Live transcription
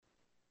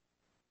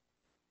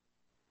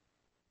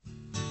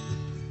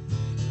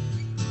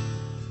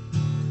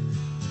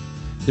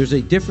There's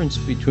a difference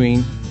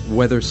between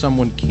whether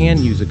someone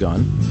can use a gun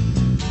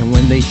and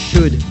when they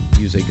should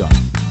use a gun.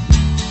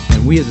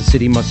 And we as a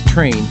city must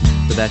train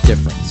for that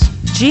difference.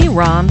 Gee,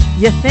 Ron,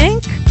 you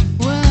think?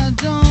 Well, I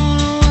don't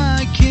know why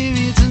I came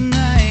here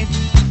tonight.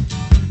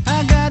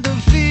 I got the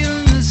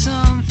feeling that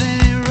something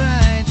ain't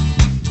right.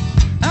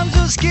 I'm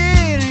so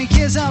scared in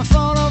case I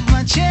fall off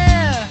my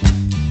chair.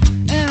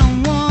 And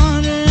I'm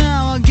wondering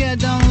how I'll get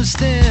down the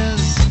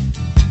stairs.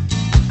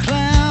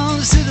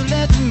 Clowns to the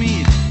left of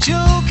me,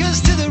 jokers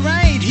to the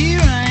right.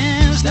 Here I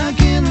am, stuck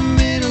in the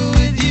middle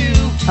with you.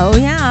 Oh,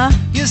 yeah.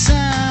 Yes,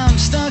 I'm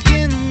stuck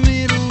in the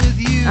middle with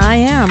you. I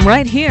am,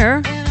 right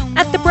here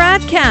at the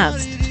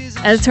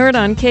BradCast, as heard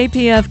on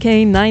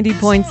KPFK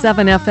 90.7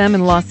 FM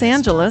in Los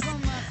Angeles,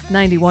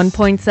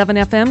 91.7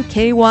 FM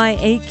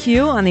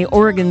KYAQ on the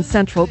Oregon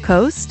Central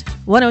Coast,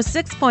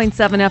 106.7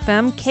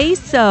 FM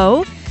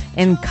KSO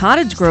in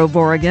Cottage Grove,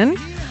 Oregon,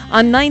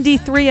 on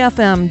 93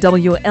 FM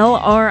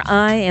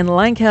WLRI in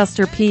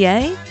Lancaster, PA,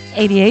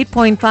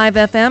 88.5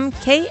 FM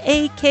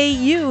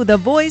KAKU, the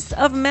voice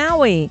of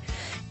Maui,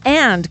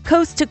 and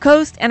coast to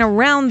coast and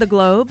around the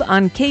globe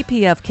on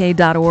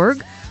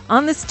kpfk.org,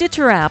 on the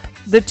Stitcher app,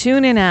 the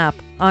TuneIn app,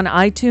 on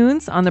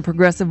iTunes, on the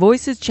Progressive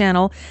Voices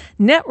channel,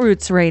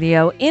 Netroots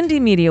Radio, Indie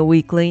Media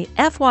Weekly,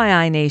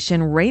 FYI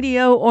Nation,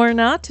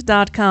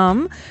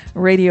 RadioOrNot.com,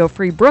 Radio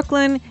Free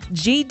Brooklyn,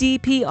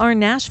 GDPR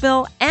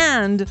Nashville,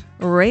 and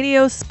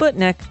Radio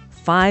Sputnik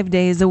 5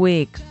 days a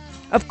week.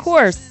 Of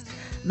course,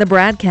 the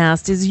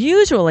BradCast is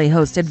usually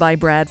hosted by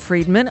Brad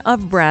Friedman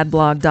of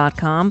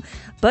BradBlog.com,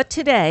 but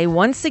today,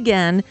 once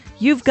again,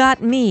 you've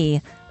got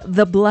me,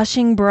 the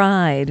blushing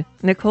bride,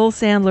 Nicole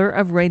Sandler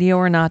of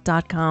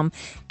RadioOrNot.com.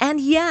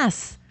 And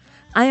yes,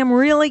 I am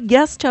really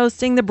guest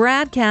hosting the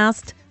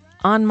BradCast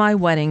on my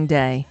wedding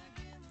day.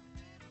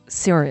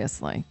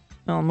 Seriously.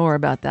 Well, more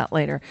about that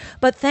later.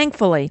 But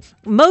thankfully,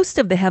 most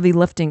of the heavy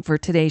lifting for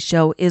today's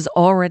show is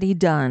already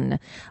done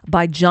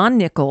by John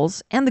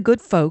Nichols and the good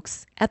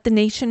folks at The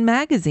Nation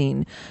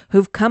magazine,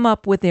 who've come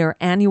up with their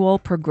annual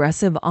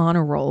progressive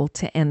honor roll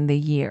to end the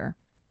year.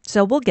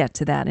 So we'll get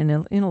to that in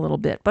a little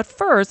bit. But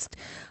first,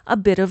 a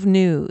bit of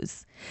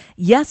news.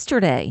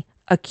 Yesterday,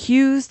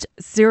 accused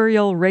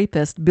serial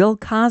rapist Bill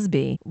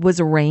Cosby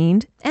was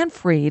arraigned and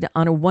freed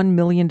on a $1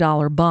 million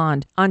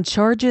bond on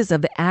charges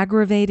of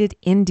aggravated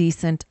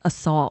indecent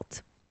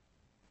assault.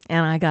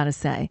 And I gotta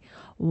say,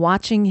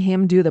 watching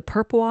him do the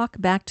perp walk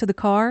back to the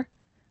car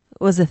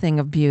was a thing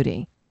of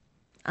beauty.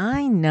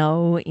 I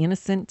know,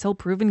 innocent till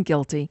proven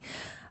guilty,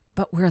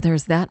 but where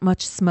there's that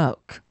much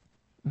smoke,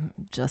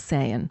 just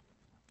saying.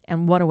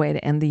 And what a way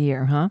to end the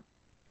year, huh?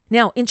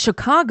 Now, in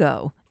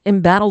Chicago,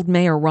 embattled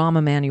Mayor Rahm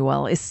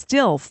Emanuel is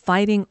still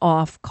fighting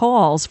off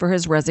calls for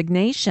his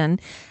resignation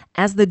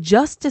as the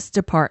Justice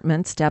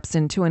Department steps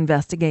in to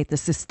investigate the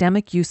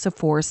systemic use of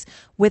force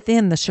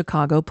within the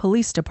Chicago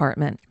Police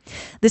Department.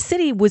 The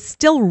city was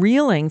still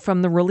reeling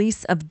from the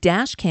release of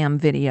dashcam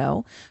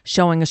video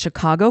showing a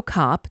Chicago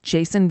cop,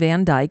 Jason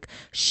Van Dyke,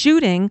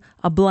 shooting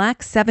a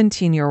black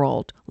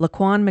 17-year-old,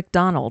 Laquan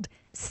McDonald,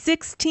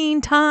 16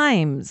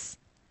 times.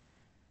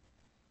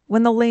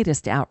 When the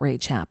latest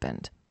outrage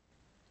happened.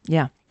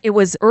 Yeah, it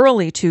was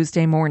early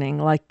Tuesday morning,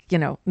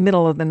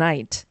 middle of the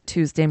night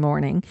Tuesday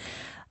morning,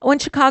 when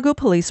Chicago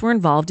police were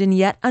involved in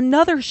yet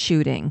another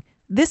shooting.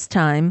 This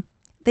time,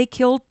 they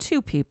killed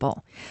two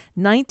people,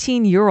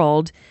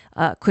 19-year-old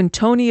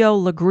Quintonio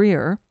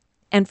LaGrier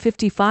and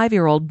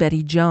 55-year-old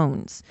Betty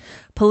Jones.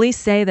 Police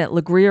say that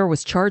LaGrier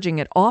was charging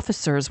at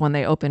officers when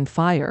they opened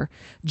fire.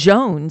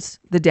 Jones,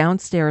 the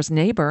downstairs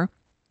neighbor,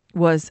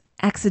 was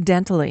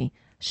accidentally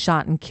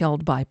shot and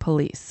killed by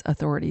police,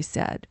 authorities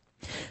said.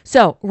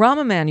 So, Rahm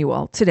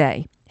Emanuel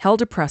today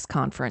held a press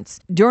conference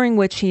during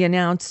which he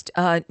announced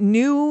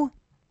new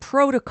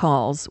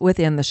protocols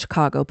within the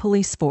Chicago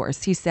police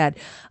force. He said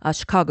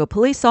Chicago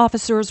police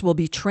officers will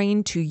be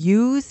trained to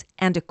use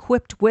and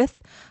equipped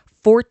with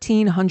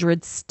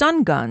 1,400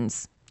 stun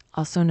guns,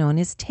 also known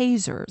as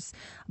tasers,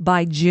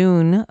 by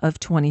June of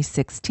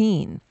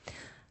 2016.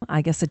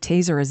 I guess a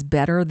taser is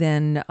better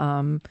than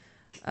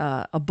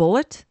a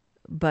bullet,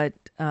 but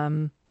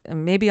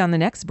maybe on the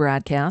next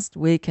BradCast,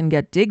 we can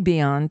get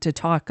Digby on to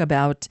talk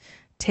about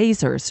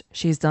tasers.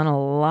 She's done a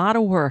lot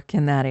of work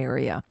in that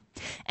area.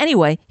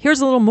 Anyway,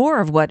 here's a little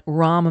more of what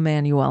Rahm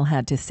Emanuel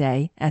had to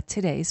say at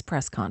today's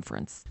press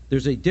conference.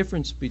 There's a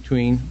difference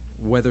between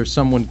whether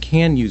someone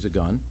can use a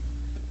gun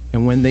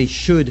and when they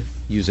should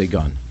use a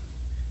gun.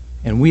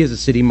 And we as a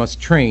city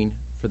must train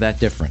for that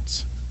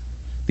difference.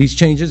 These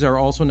changes are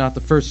also not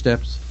the first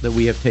steps that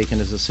we have taken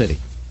as a city.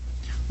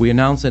 We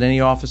announced that any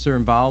officer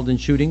involved in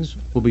shootings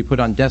will be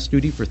put on desk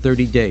duty for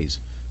 30 days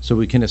so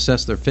we can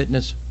assess their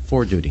fitness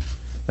for duty.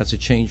 That's a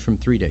change from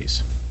 3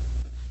 days.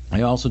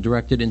 I also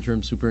directed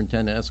Interim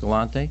Superintendent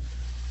Escalante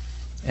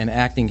and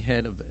Acting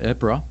Head of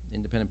IPRA,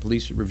 Independent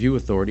Police Review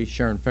Authority,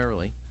 Sharon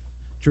Farrelly,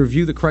 to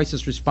review the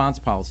crisis response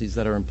policies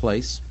that are in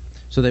place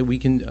so that we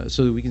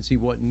can see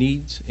what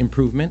needs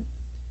improvement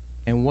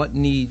and what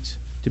needs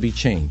to be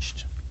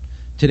changed.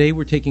 Today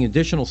we're taking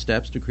additional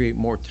steps to create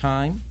more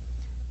time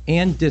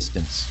and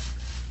distance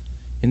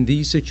in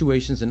these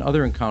situations and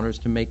other encounters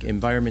to make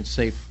environments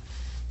safe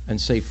and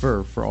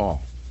safer for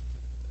all.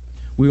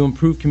 We will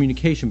improve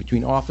communication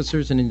between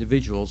officers and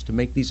individuals to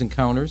make these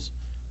encounters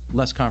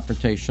less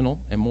confrontational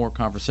and more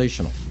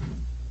conversational.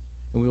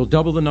 And we will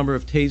double the number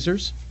of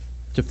tasers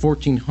to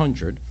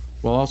 1,400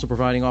 while also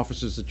providing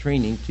officers the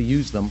training to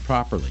use them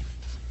properly.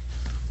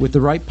 With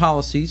the right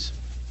policies,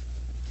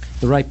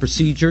 the right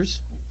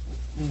procedures,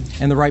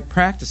 and the right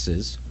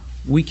practices,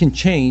 we can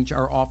change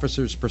our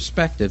officers'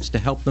 perspectives to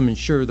help them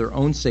ensure their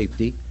own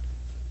safety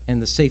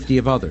and the safety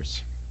of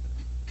others.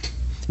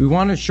 We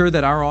want to ensure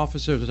that our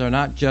officers are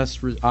not just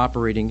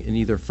operating in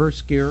either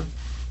first gear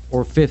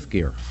or fifth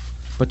gear,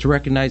 but to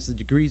recognize the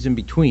degrees in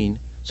between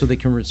so they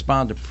can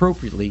respond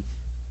appropriately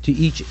to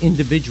each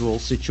individual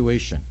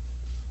situation,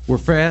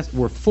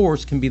 where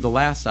force can be the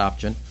last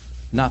option,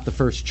 not the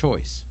first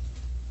choice.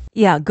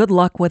 Yeah, good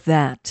luck with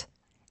that.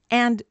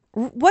 And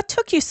what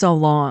took you so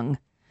long?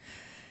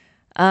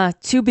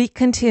 To be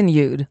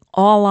continued.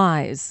 All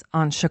eyes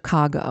on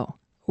Chicago.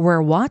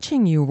 We're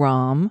watching you,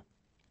 Rom.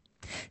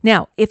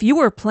 Now, if you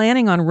were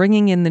planning on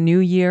ringing in the new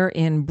year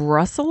in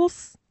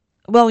Brussels,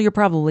 well, you're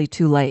probably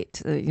too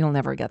late. You'll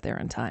never get there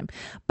in time.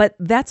 But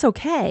that's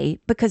okay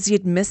because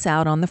you'd miss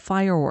out on the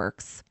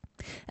fireworks.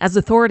 As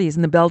authorities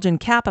in the Belgian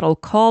capital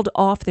called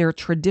off their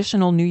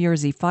traditional New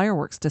Year's Eve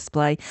fireworks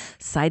display,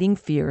 citing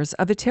fears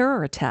of a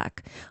terror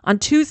attack. On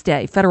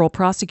Tuesday, federal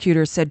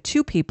prosecutors said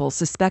 2 people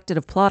suspected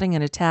of plotting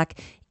an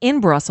attack in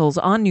Brussels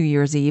on New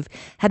Year's Eve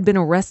had been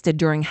arrested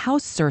during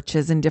house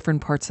searches in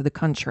different parts of the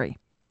country.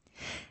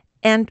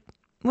 And,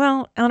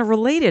 well, on a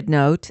related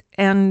note,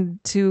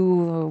 and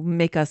to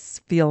make us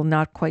feel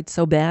not quite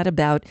so bad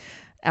about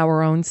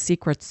our own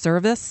Secret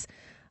Service,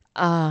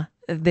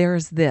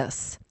 there's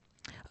this.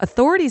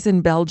 Authorities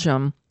in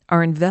Belgium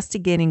are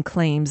investigating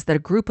claims that a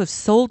group of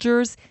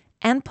soldiers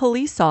and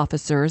police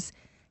officers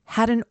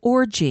had an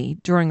orgy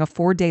during a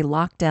 4-day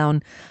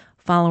lockdown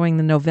following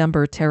the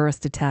November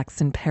terrorist attacks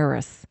in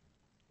Paris.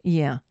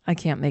 Yeah, I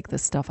can't make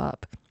this stuff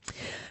up.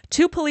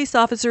 2 police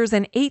officers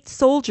and 8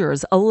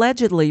 soldiers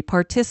allegedly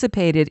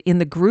participated in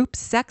the group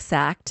sex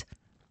act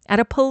at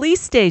a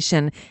police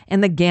station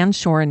in the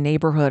Ganshoren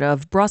neighborhood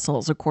of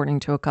Brussels, according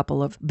to a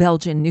couple of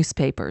Belgian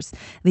newspapers.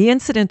 The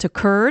incident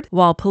occurred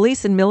while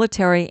police and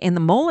military in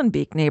the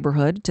Molenbeek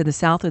neighborhood to the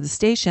south of the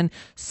station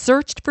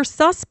searched for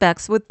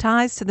suspects with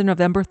ties to the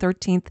November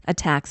 13th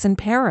attacks in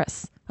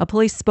Paris. A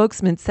police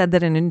spokesman said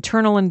that an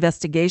internal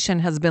investigation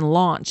has been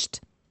launched.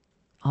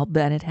 I'll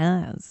bet it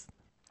has.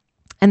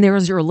 And there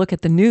is your look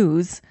at the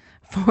news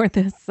for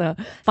this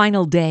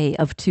final day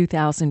of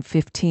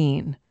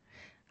 2015.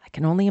 I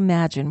can only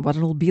imagine what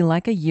it'll be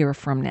like a year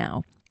from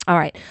now. All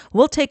right,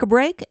 we'll take a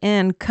break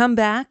and come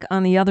back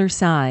on the other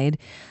side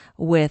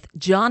with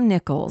John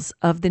Nichols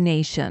of The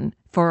Nation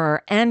for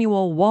our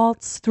annual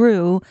waltz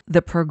through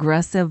the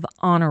Progressive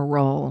Honor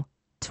Roll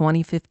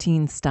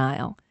 2015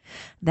 style.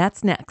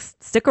 That's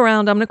next. Stick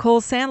around. I'm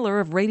Nicole Sandler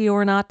of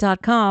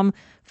RadioOrNot.com,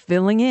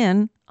 filling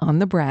in on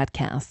the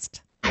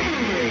BradCast.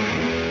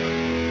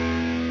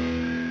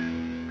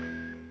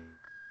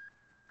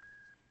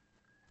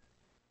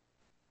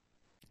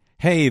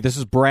 Hey, this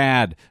is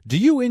Brad. Do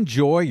you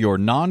enjoy your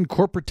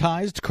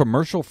non-corporatized,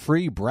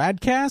 commercial-free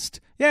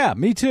BradCast? Yeah,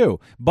 me too.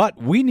 But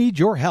we need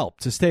your help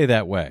to stay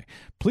that way.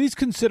 Please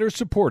consider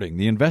supporting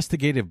the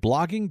investigative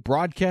blogging,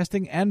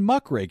 broadcasting, and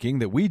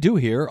muckraking that we do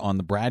here on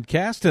the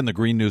BradCast and the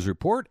Green News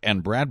Report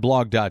and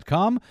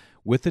bradblog.com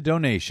with a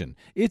donation.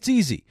 It's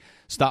easy.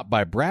 Stop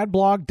by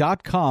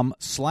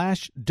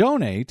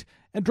bradblog.com/donate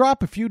and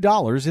drop a few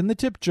dollars in the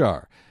tip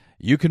jar.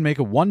 You can make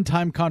a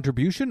one-time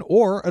contribution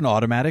or an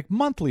automatic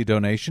monthly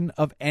donation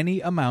of any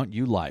amount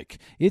you like.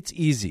 It's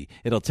easy.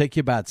 It'll take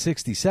you about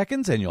 60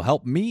 seconds, and you'll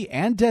help me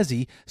and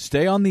Desi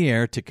stay on the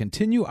air to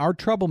continue our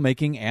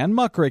troublemaking and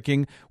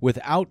muckraking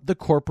without the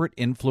corporate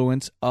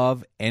influence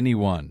of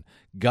anyone.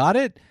 Got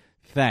it?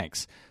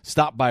 Thanks.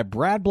 Stop by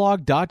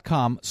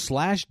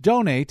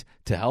bradblog.com/donate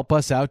to help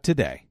us out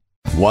today.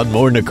 Want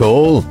more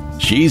Nicole?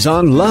 She's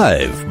on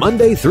live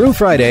Monday through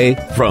Friday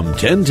from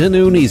 10 to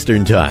noon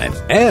Eastern Time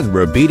and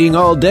repeating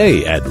all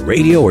day at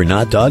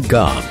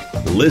RadioOrNot.com.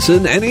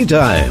 Listen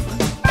anytime.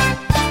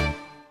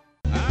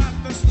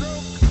 At the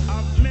stroke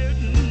of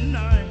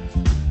midnight,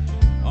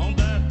 on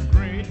that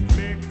great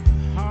big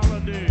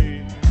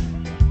holiday,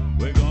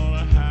 we're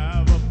gonna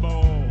have a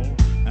ball,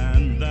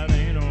 and that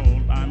ain't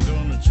all. I'm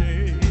gonna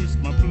chase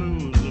my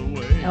blues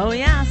away. Oh,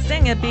 yeah.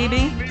 Sing it, BB.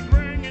 I'll be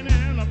bringing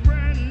in a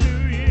brand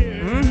new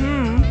year.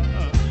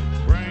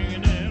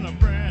 Bringing in a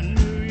brand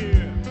new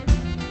year.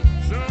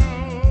 So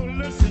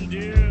listen,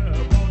 dear,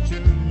 won't you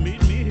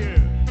meet me here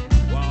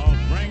while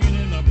bringing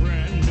in a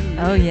brand new year?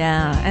 Oh,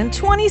 yeah. And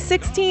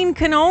 2016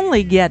 can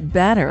only get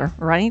better,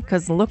 right?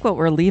 Because look what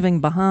we're leaving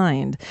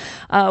behind.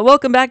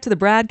 Welcome back to the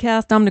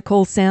BradCast. I'm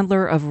Nicole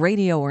Sandler of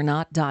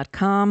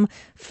RadioOrNot.com,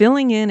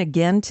 filling in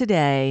again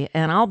today,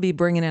 and I'll be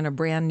bringing in a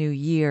brand new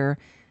year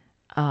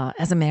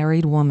as a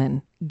married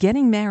woman.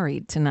 Getting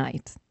married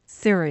tonight.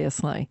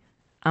 Seriously.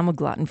 I'm a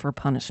glutton for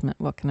punishment.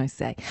 What can I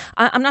say?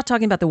 I'm not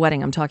talking about the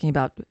wedding. I'm talking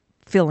about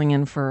filling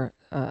in for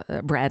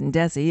Brad and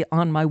Desi,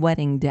 on my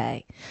wedding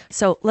day.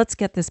 So let's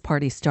get this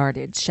party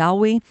started, shall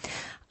we?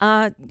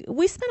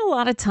 We spend a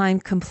lot of time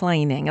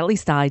complaining, at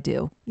least I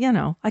do. You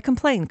know, I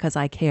complain because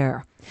I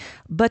care.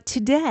 But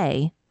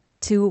today,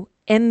 to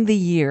end the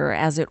year,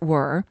 as it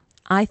were,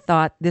 I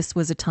thought this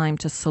was a time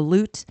to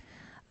salute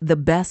the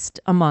best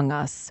among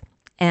us.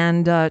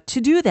 And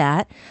to do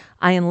that,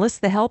 I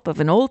enlist the help of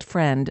an old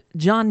friend,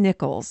 John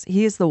Nichols.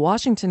 He is the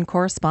Washington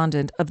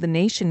correspondent of The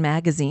Nation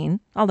magazine,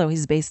 although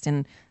he's based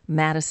in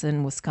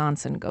Madison,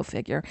 Wisconsin, go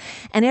figure.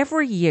 And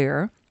every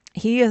year,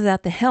 he is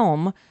at the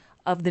helm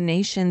of The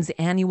Nation's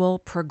annual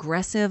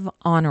Progressive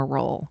Honor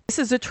Roll. This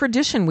is a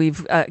tradition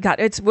we've got.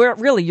 We're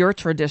really your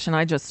tradition.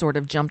 I just sort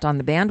of jumped on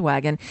the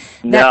bandwagon.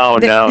 No,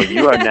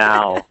 you are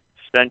now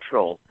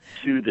central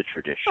to the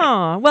tradition.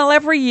 Oh, well,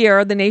 every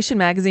year, The Nation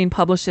magazine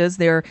publishes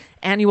their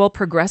annual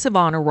Progressive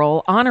Honor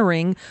Roll,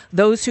 honoring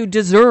those who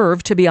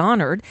deserve to be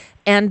honored.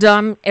 And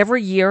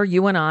every year,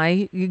 you and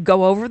I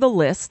go over the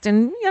list,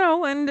 and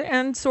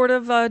and sort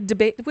of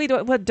debate. We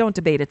don't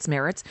debate its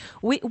merits.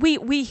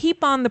 We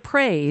heap on the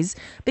praise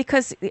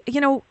because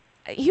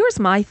here's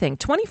my thing.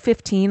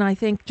 2015, I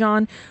think,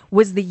 John,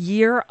 was the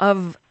year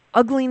of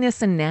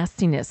ugliness and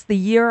nastiness. The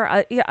year,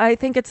 I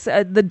think it's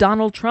the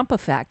Donald Trump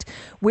effect,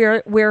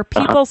 where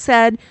people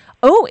said,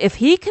 "Oh, if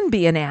he can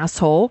be an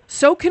asshole,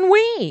 so can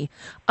we."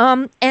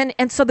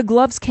 And so the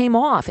gloves came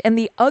off, and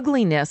the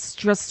ugliness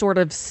just sort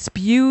of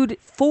spewed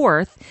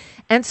forth.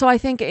 And so I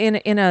think in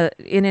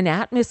an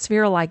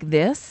atmosphere like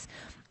this,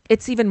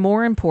 it's even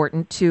more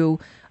important to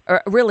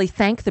really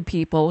thank the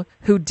people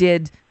who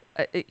did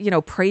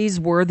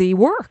praiseworthy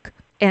work,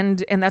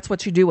 and that's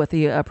what you do with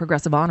the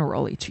Progressive Honor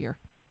Roll each year.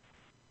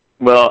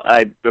 Well,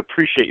 I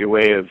appreciate your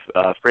way of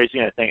phrasing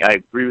it. I think I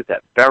agree with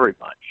that very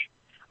much.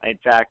 In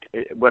fact,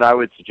 what I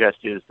would suggest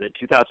is that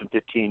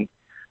 2015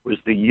 was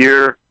the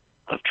year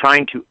of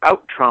trying to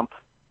out-Trump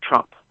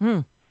Trump.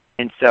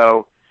 And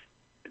so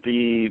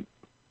the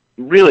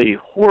really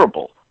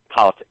horrible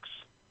politics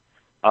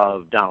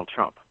of Donald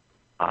Trump,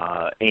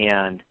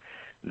 and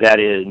that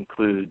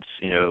includes,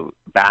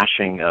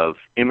 bashing of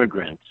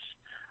immigrants,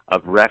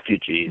 of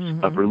refugees,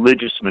 of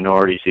religious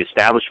minorities, the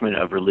establishment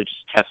of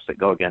religious tests that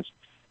go against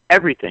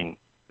everything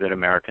that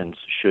Americans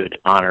should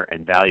honor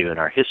and value in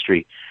our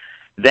history,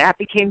 that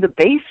became the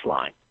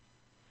baseline.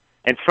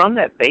 And from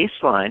that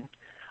baseline,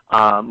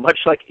 much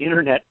like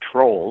internet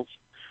trolls,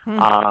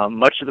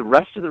 much of the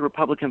rest of the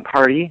Republican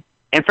Party,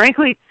 and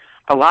frankly,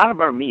 a lot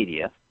of our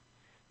media,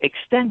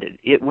 extended.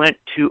 It went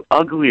to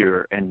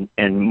uglier and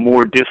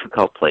more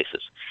difficult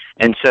places.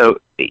 And so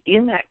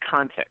in that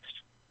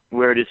context,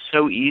 where it is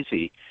so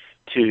easy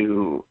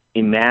to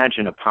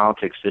imagine a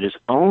politics that is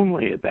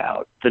only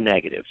about the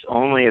negatives,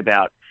 only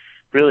about,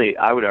 really,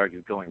 I would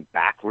argue, going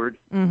backward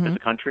as a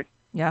country.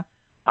 Yeah.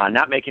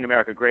 Not making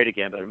America great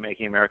again, but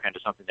making America into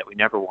something that we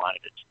never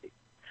wanted it to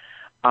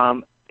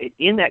be.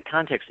 In that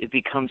context, it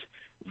becomes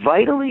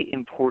vitally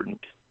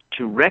important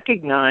to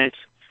recognize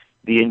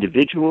the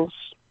individuals,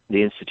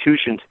 the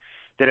institutions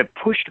that have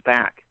pushed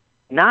back,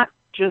 not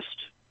just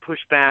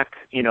pushed back,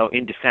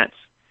 in defense,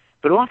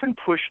 but often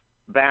pushed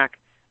back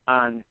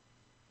on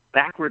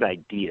backward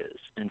ideas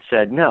and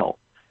said, no,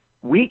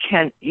 we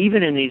can,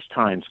 even in these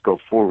times, go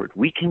forward.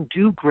 We can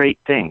do great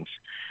things.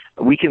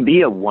 We can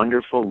be a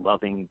wonderful,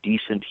 loving,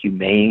 decent,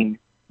 humane,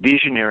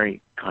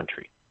 visionary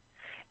country.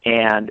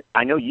 And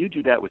I know you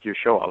do that with your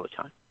show all the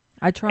time.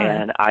 I try.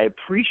 And I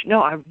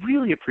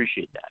really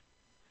appreciate that.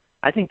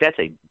 I think that's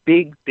a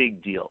big,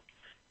 big deal.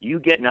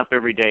 You getting up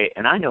every day,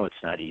 and I know it's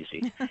not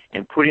easy,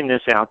 and putting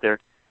this out there.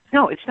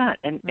 No, it's not.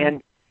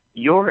 And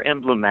you're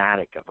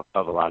emblematic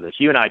of a lot of this.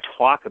 You and I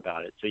talk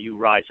about it, so you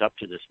rise up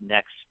to this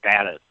next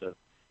status of,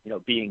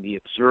 being the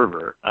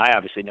observer. I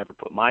obviously never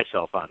put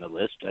myself on the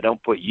list. I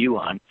don't put you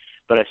on,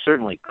 but I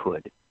certainly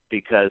could,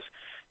 because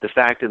the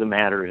fact of the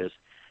matter is,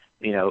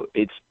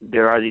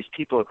 there are these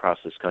people across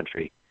this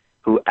country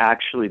who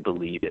actually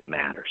believe it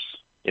matters.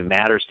 It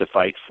matters to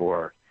fight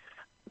for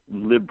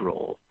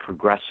liberal,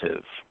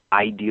 progressive,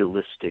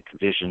 idealistic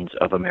visions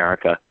of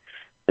America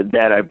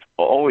that have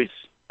always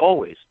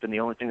been the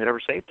only thing that ever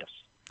saved us.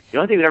 The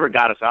only thing that ever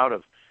got us out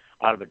of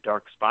a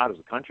dark spot as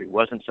a country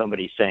wasn't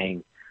somebody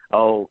saying,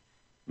 "Oh,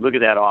 look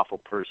at that awful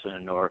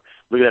person," or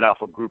 "Look at that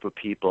awful group of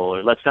people,"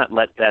 or "Let's not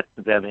let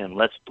them in,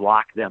 let's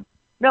block them."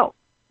 No,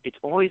 it's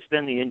always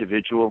been the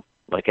individual,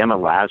 like Emma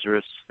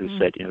Lazarus, who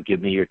said,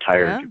 "Give me your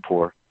tired and your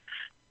poor."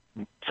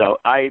 So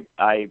I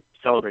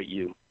celebrate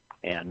you.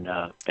 And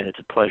it's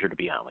a pleasure to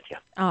be on with you.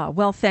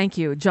 Well, thank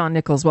you, John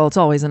Nichols. Well, it's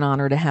always an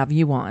honor to have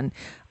you on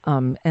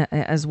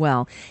as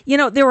well.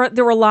 There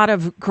were a lot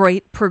of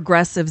great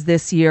progressives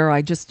this year.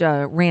 I just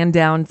ran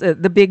down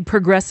the big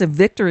progressive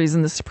victories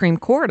in the Supreme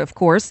Court, of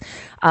course.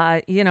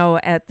 At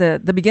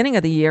the beginning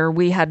of the year,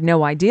 we had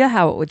no idea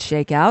how it would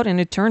shake out,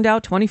 and it turned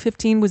out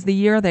 2015 was the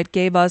year that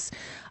gave us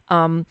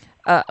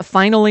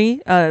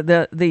finally,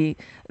 the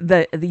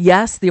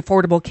yes, the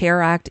Affordable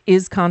Care Act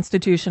is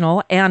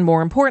constitutional, and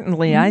more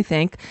importantly, I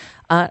think,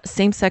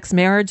 same-sex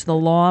marriage, the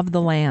law of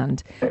the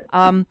land.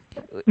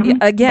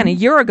 Again, a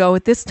year ago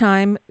at this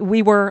time,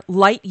 we were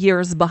light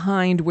years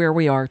behind where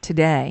we are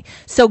today.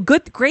 So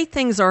great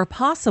things are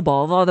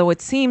possible, although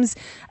it seems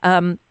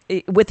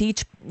with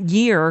each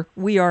year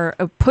we are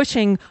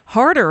pushing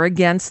harder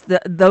against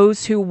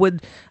those who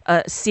would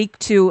seek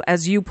to,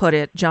 as you put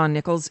it, John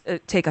Nichols,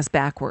 take us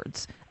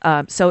backwards.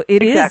 So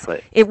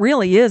it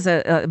really is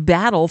a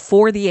battle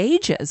for the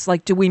ages.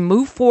 Like, do we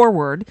move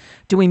forward?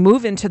 Do we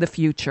move into the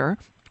future?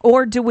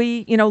 Or do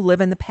we,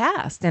 live in the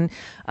past? And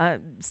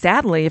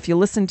sadly, if you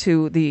listen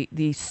to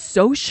the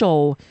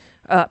social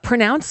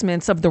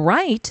pronouncements of the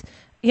right,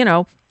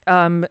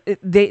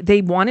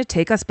 they want to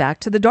take us back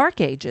to the dark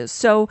ages.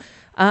 So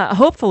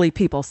hopefully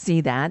people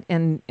see that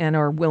and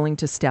are willing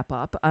to step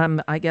up.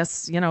 I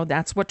guess,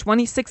 that's what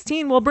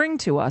 2016 will bring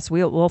to us.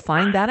 We'll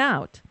find that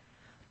out.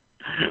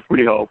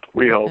 We hope.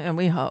 And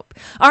we hope.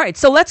 All right,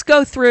 so let's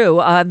go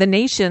through the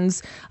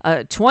nation's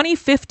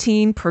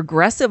 2015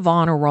 Progressive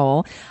Honor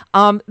Roll.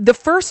 The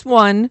first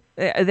one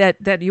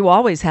that you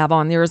always have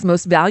on there is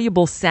Most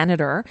Valuable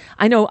Senator.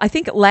 I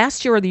think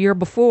last year or the year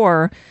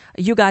before,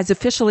 you guys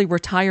officially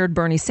retired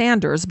Bernie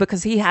Sanders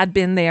because he had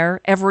been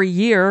there every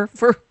year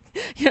for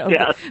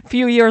a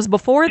few years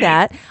before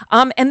that.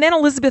 And then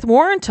Elizabeth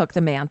Warren took the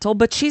mantle,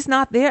 but she's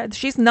not there.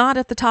 She's not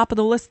at the top of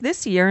the list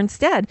this year.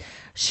 Instead,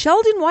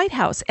 Sheldon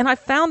Whitehouse. And I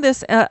found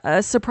this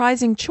a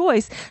surprising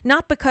choice,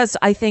 not because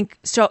I think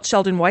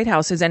Sheldon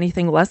Whitehouse is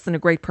anything less than a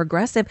great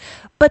progressive,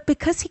 but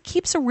because he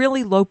keeps a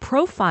really low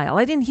profile.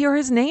 I didn't hear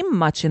his name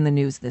much in the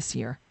news this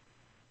year.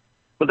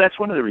 Well, that's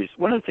one of the reasons.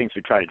 One of the things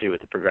we try to do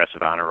with the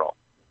Progressive Honor Roll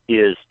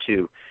is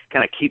to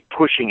kind of keep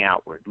pushing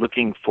outward,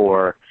 looking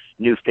for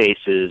new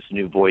faces,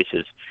 new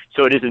voices,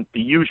 so it isn't the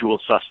usual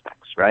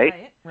suspects,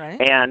 right? Right.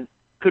 And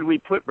could we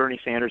put Bernie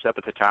Sanders up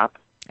at the top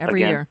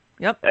every again, year?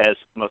 Yep. As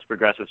most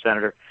progressive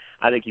senator?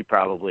 I think you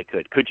probably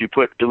could. Could you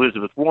put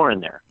Elizabeth Warren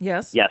there?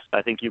 Yes. Yes,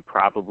 I think you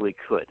probably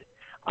could.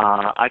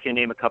 I can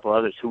name a couple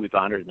others who we've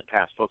honored in the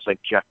past, folks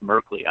like Jeff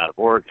Merkley out of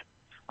Oregon,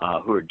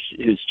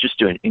 who's just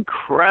doing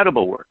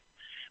incredible work.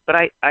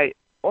 But I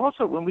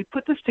also, when we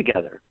put this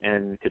together,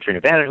 and Katrina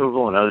Vanden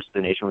Heuvel and others in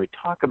the nation, when we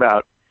talk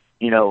about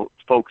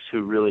folks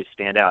who really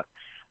stand out,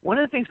 one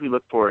of the things we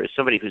look for is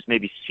somebody who's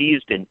maybe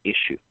seized an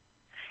issue.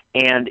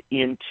 And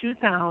in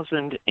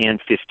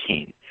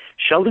 2015,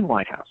 Sheldon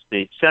Whitehouse,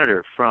 the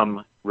senator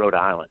from Rhode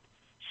Island,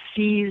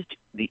 seized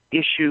the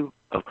issue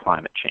of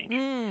climate change.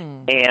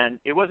 And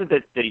it wasn't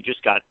that he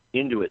just got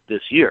into it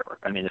this year.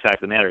 I mean, the fact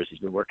of the matter is he's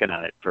been working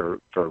on it for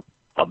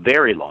a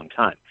very long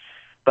time.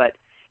 But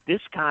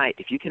this guy,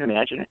 if you can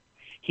imagine it,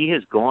 he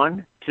has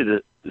gone to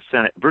the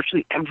Senate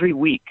virtually every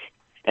week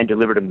and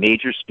delivered a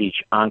major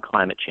speech on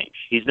climate change.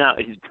 He's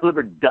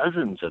delivered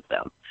dozens of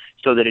them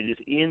so that it is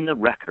in the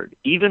record.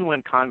 Even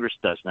when Congress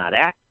does not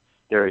act,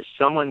 there is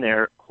someone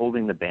there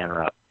holding the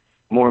banner up.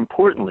 More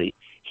importantly,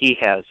 he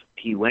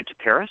went to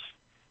Paris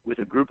with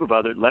led a group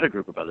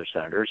of other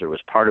senators, or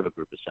was part of a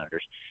group of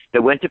senators,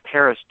 that went to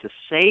Paris to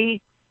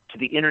say to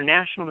the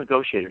international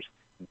negotiators,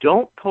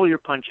 don't pull your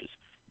punches.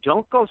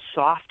 Don't go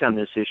soft on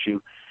this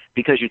issue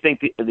because you think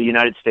the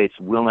United States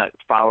will not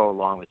follow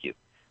along with you.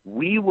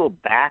 We will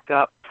back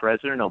up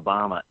President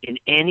Obama in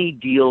any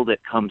deal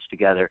that comes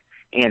together,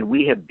 and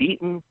we have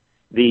beaten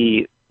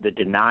the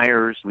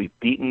deniers. We've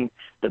beaten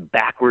the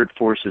backward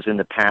forces in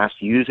the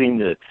past using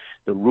the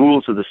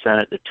rules of the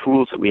Senate, the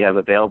tools that we have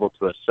available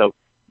to us. So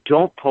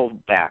don't pull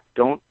back.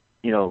 Don't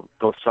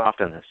go soft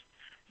on this.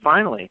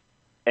 Finally,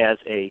 as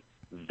a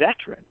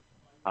veteran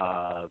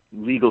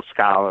legal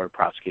scholar,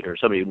 prosecutor,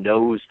 somebody who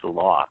knows the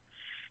law,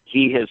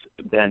 he has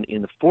been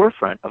in the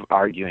forefront of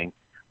arguing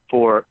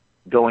for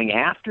going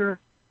after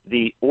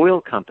the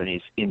oil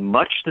companies in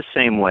much the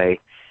same way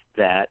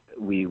that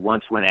we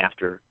once went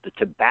after the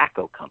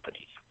tobacco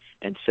companies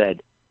and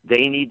said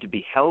they need to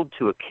be held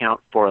to account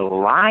for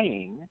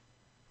lying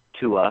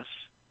to us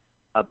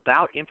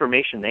about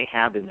information they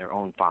have in their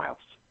own files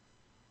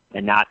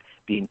and not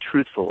being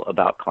truthful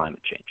about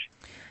climate change.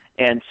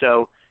 And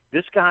so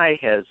this guy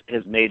has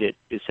made it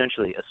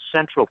essentially a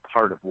central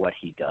part of what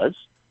he does,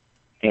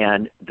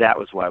 and that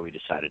was why we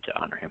decided to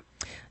honor him.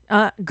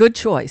 Good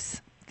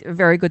choice.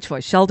 Very good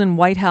choice. Sheldon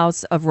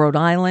Whitehouse of Rhode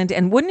Island.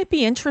 And wouldn't it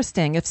be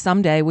interesting if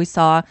someday we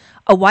saw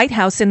a White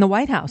House in the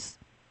White House?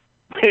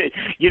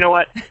 You know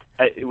what?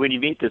 When you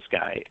meet this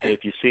guy,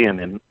 if you see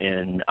him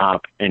in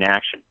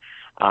action,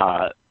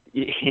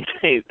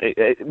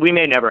 we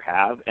may never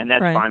have, and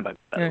that's fine, by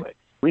the way.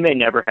 We may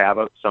never have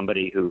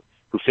somebody who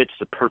fits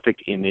the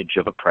perfect image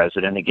of a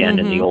president again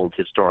in the old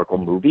historical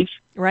movies.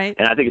 Right.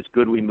 And I think it's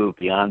good we move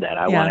beyond that.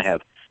 I want to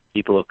have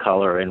people of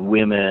color and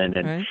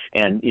women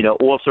and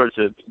all sorts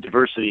of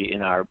diversity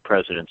in our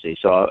presidency.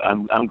 So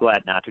I'm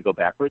glad not to go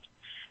backwards.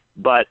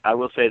 But I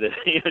will say that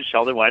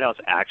Sheldon Whitehouse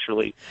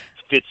actually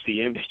fits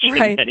the image in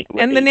many ways.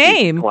 And the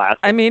name.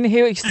 I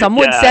mean, some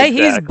would say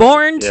he's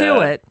born to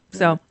it.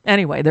 So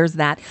anyway, there's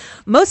that.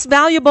 Most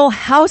Valuable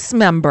House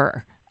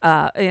Member.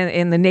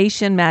 in the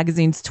Nation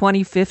magazine's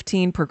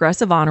 2015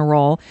 Progressive Honor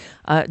Roll,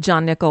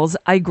 John Nichols.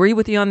 I agree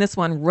with you on this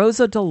one.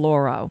 Rosa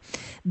DeLauro.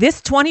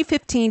 This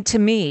 2015 to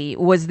me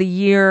was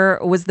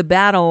the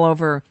battle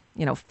over,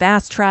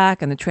 fast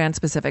track and the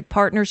Trans-Pacific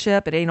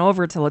Partnership. It ain't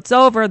over till it's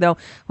over, though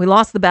we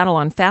lost the battle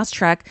on fast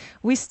track.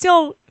 We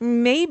still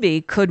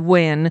maybe could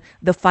win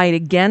the fight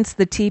against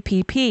the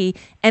TPP.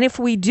 And if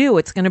we do,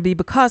 it's going to be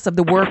because of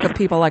the work of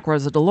people like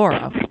Rosa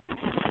DeLauro.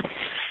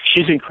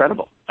 She's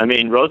incredible. I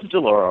mean, Rosa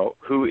DeLauro,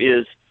 who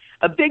is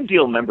a big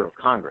deal member of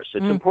Congress.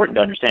 It's important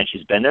to understand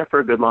she's been there for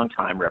a good long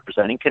time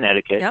representing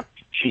Connecticut. Yep.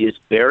 She is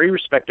very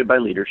respected by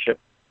leadership.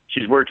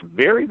 She's worked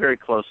very, very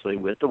closely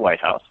with the White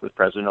House, with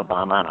President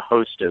Obama, on a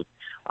host of,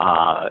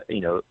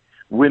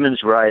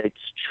 women's rights,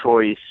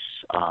 choice,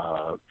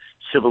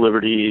 civil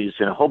liberties,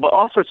 and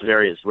all sorts of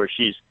areas where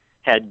she's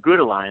had good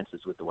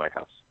alliances with the White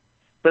House.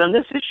 But on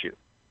this issue,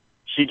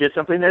 she did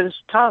something that is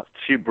tough.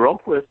 She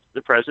broke with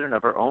the president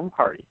of her own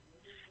party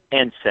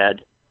and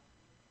said,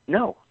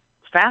 no,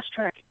 fast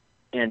track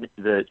and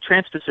the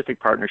Trans-Pacific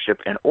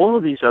Partnership and all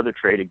of these other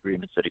trade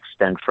agreements that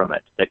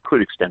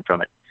could extend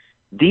from it,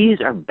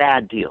 these are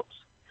bad deals.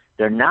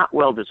 They're not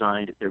well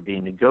designed. They're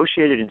being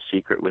negotiated in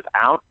secret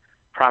without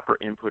proper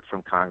input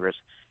from Congress.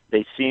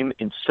 They seem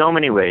in so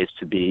many ways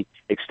to be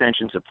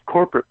extensions of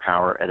corporate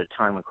power at a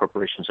time when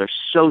corporations are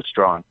so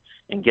strong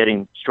and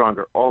getting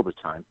stronger all the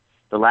time.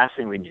 The last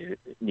thing we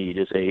need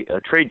is a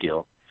trade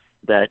deal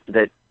that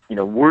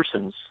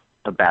worsens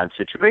a bad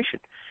situation.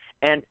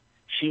 And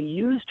she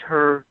used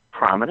her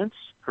prominence,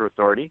 her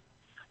authority,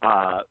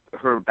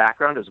 her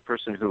background as a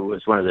person who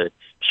was one of the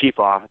chief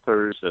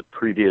authors of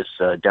previous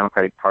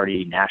Democratic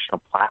Party national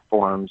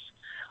platforms,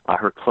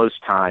 her close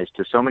ties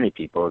to so many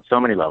people at so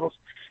many levels,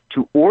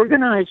 to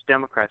organize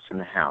Democrats in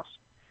the House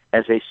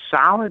as a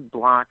solid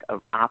block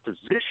of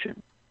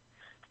opposition,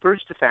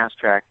 first to fast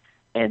track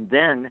and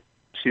then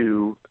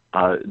to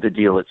the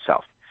deal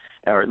itself,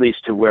 or at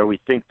least to where we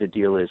think the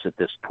deal is at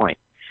this point.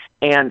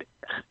 And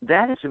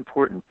that is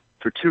important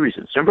for two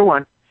reasons. Number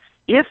one,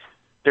 if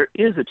there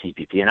is a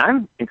TPP, and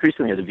I'm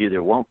increasingly of the view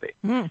there won't be,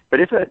 but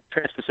if a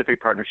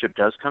Trans-Pacific Partnership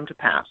does come to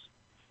pass,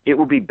 it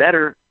will be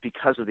better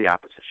because of the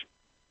opposition.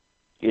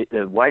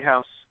 The White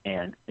House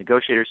and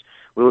negotiators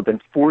will have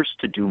been forced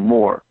to do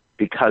more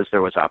because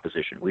there was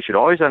opposition. We should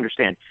always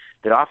understand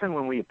that often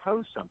when we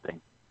oppose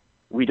something,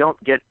 we don't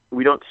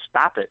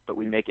stop it, but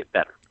we make it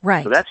better.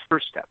 Right. So that's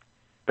first step.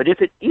 But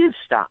if it is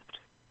stopped,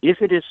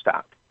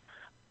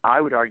 I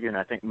would argue, and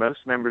I think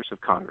most members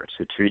of Congress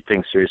who treat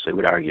things seriously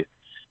would argue,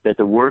 that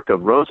the work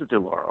of Rosa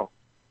DeLauro,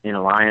 in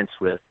alliance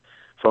with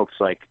folks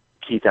like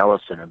Keith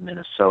Ellison of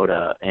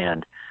Minnesota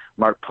and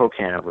Mark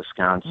Pocan of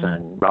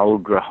Wisconsin,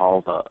 Raul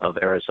Grijalva of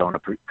Arizona,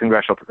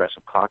 Congressional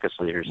Progressive Caucus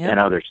leaders, and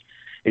others,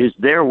 it is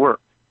their work,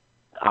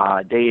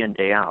 day in,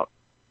 day out,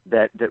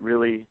 that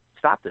really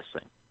stopped this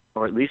thing,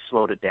 or at least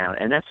slowed it down.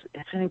 And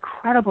it's an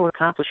incredible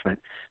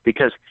accomplishment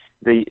because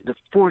the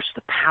force,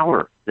 the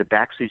power that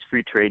backs these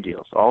free trade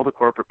deals, all the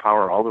corporate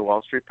power, all the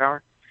Wall Street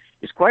power,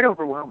 is quite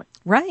overwhelming.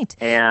 Right.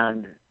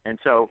 And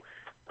so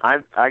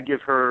I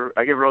give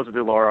Rosa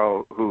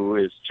DeLauro, who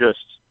is just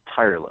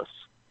tireless,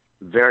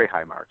 very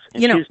high marks.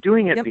 And she's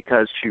doing it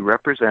because she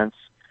represents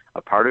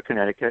a part of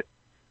Connecticut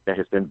that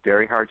has been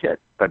very hard hit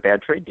by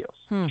bad trade deals.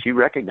 She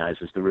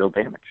recognizes the real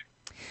damage.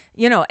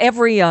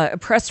 Every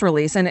press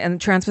release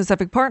and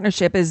Trans-Pacific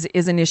Partnership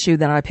is an issue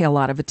that I pay a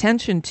lot of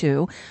attention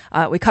to.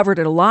 We covered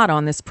it a lot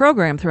on this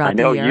program throughout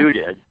the year. I know you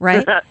did.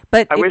 Right?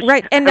 But I wish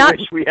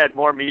we had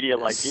more media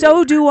like you.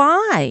 So do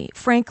I,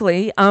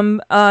 frankly.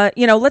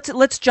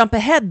 Let's jump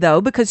ahead,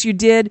 though, because you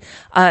did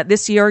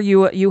this year,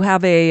 you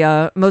have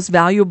a most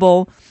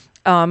valuable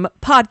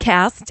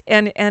podcast,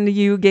 and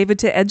you gave it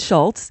to Ed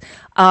Schultz,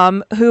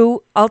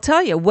 who, I'll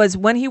tell you, was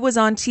when he was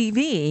on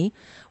TV,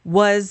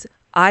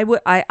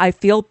 I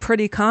feel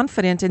pretty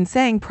confident in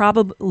saying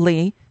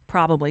probably,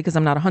 because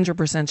I'm not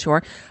 100%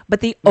 sure, but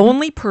the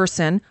only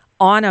person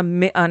on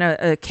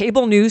a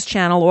cable news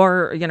channel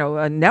or,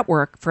 a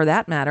network for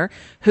that matter,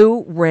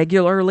 who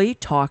regularly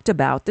talked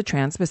about the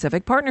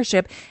Trans-Pacific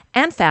Partnership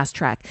and Fast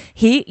Track.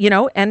 He,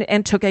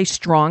 and took a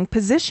strong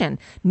position.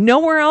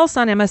 Nowhere else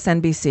on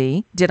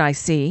MSNBC did I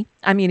see,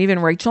 even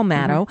Rachel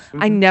Maddow,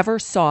 I never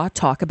saw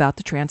talk about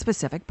the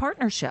Trans-Pacific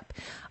Partnership.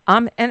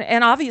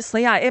 And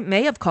obviously it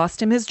may have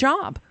cost him his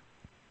job.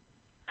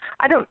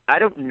 I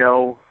don't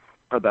know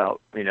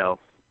about,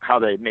 how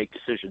they make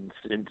decisions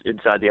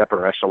inside the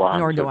upper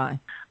echelons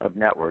of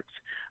networks.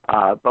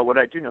 But what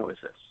I do know is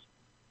this,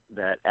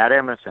 that at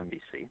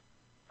MSNBC,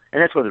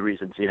 and that's one of the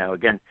reasons,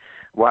 again,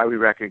 why we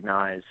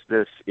recognize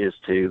this is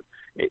to,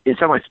 in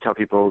some ways, to tell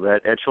people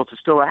that Ed Schultz is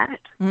still at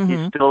it.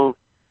 He's still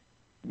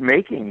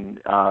making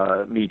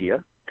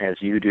media,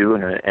 as you do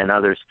and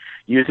others,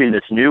 using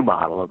this new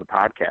model of the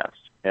podcast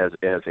as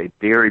a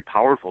very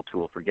powerful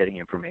tool for getting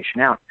information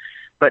out.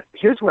 But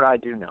here's what I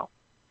do know,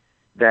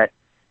 that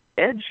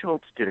Ed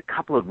Schultz did a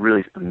couple of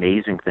really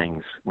amazing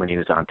things when he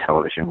was on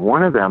television.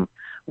 One of them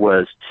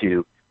was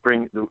to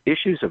bring the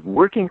issues of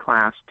working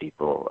class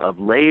people, of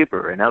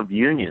labor, and of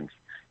unions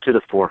to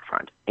the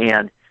forefront,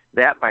 and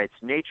that by its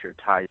nature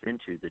ties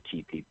into the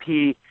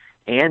TPP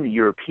and the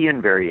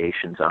European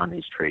variations on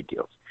these trade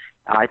deals.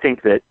 I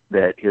think that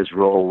his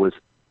role was,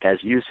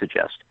 as you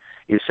suggest,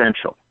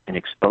 essential in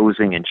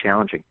exposing and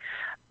challenging.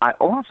 I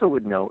also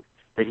would note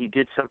that he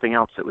did something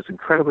else that was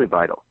incredibly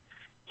vital.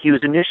 He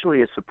was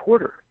initially a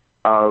supporter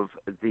of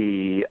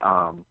the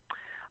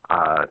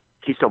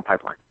Keystone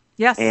Pipeline.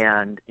 Yes.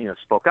 And,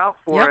 spoke out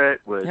for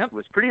it,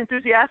 was pretty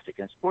enthusiastic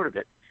in support of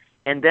it.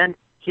 And then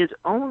his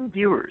own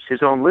viewers,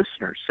 his own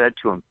listeners said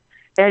to him,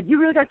 Ed, you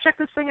really got to check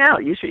this thing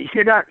out.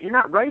 You're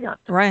not right on it.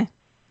 Right.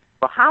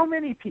 But how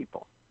many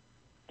people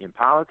in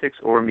politics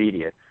or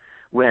media,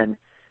 when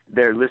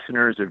their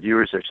listeners or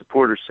viewers or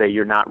supporters say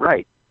you're not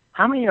right,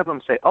 how many of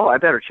them say, oh, I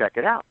better check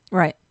it out?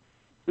 Right.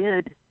 He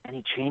did, and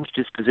he changed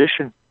his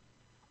position.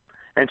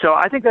 And so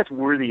I think that's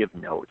worthy of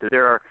note,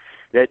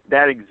 that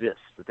that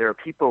exists, that there are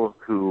people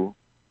who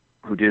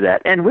do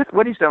that. And with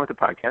what he's done with the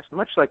podcast,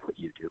 much like what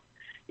you do,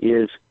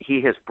 is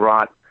he has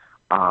brought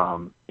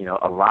a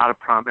lot of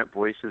prominent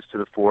voices to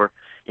the fore.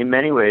 In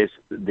many ways,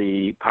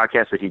 the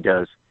podcast that he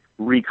does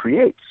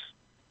recreates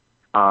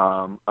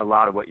a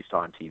lot of what you saw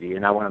on TV,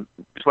 and I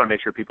just want to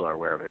make sure people are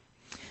aware of it.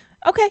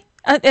 Okay,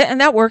 and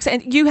that works.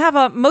 And you have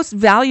a most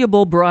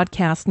valuable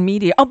broadcast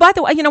media. Oh, by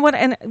the way, you know what?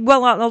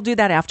 I'll do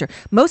that after.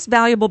 Most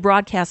valuable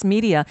broadcast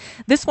media.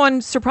 This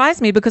one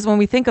surprised me because when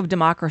we think of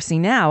Democracy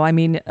Now!, I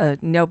mean,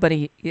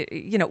 nobody,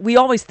 we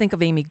always think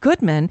of Amy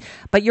Goodman,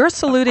 but you're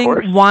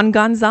saluting Juan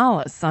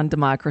Gonzalez on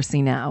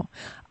Democracy Now!.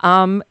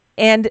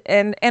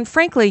 And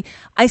frankly,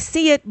 I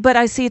see it, but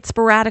I see it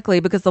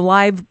sporadically because the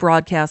live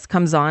broadcast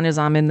comes on as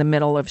I'm in the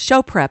middle of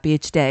show prep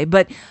each day.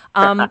 But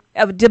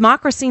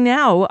Democracy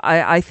Now!,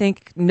 I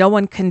think no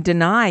one can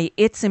deny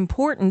its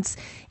importance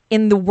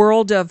in the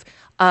world of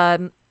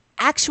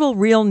actual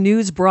real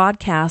news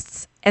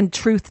broadcasts and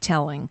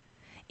truth-telling.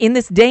 In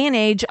this day and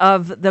age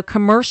of the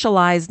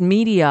commercialized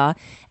media,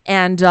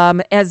 and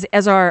as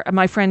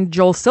my friend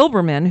Joel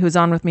Silberman, who's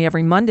on with me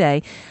every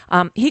Monday,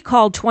 he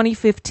called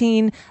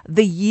 2015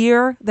 the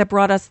year that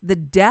brought us the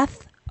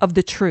death of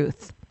the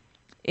truth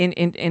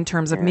in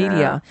terms of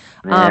media.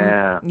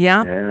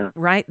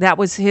 Right. That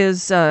was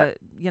his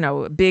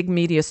big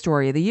media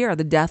story of the year,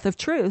 the death of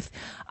truth.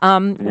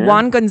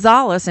 Juan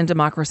Gonzalez and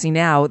Democracy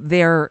Now!,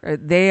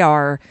 they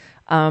are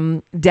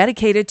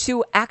dedicated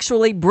to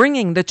actually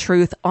bringing the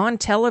truth on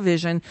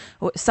television,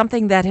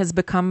 something that has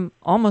become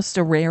almost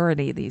a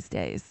rarity these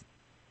days.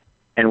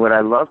 And what I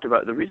loved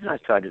about the reason I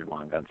cited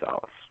Juan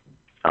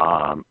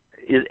Gonzalez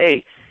is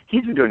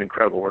he's been doing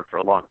incredible work for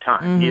a long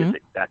time. Mm-hmm. He is a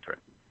veteran.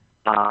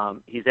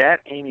 He's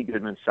at Amy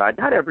Goodman's side,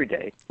 not every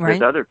day. Right.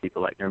 There's other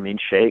people like Nermeen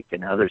Sheikh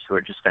and others who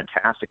are just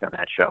fantastic on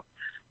that show.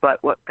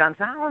 But what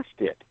Gonzalez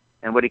did,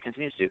 and what he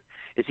continues to do,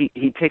 is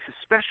he takes a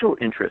special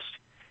interest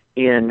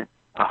in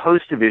a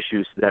host of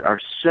issues that are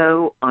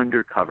so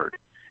undercovered.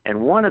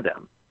 And one of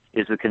them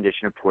is the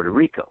condition of Puerto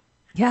Rico.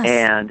 Yes.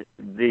 And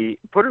the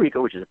Puerto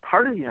Rico, which is a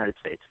part of the United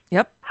States,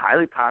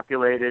 highly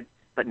populated,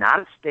 but not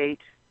a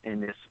state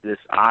in this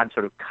odd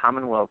sort of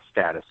Commonwealth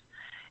status,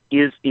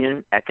 is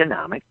in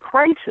economic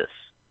crisis.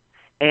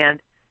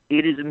 And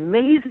it is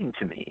amazing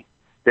to me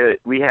that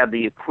we have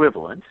the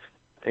equivalent,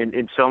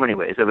 in so many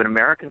ways, of an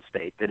American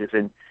state that is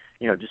in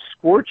just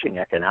scorching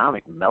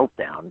economic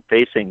meltdown,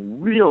 facing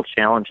real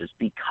challenges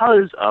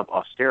because of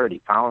austerity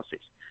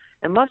policies.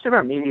 And most of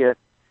our media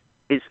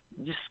is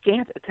just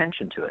scant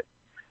attention to it.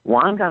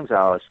 Juan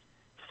Gonzalez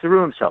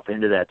threw himself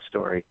into that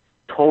story,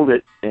 told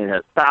it in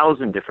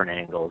 1,000 different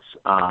angles,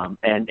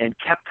 and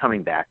kept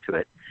coming back to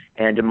it.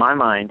 And in my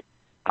mind,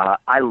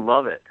 I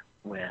love it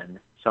when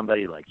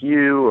somebody like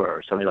you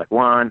or somebody like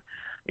Juan,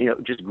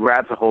 just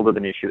grabs a hold of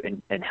an issue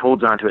and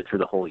holds on to it through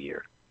the whole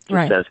year.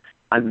 Just says,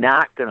 I'm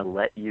not going to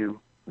let you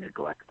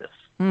neglect this.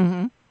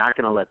 Mm-hmm. Not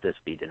going to let this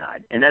be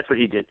denied. And that's what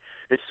he did,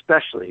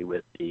 especially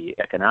with the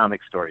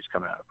economic stories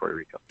coming out of Puerto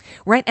Rico.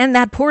 Right, and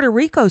that Puerto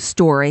Rico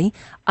story,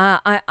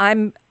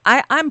 I'm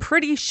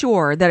pretty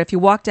sure that if you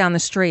walk down the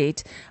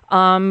street,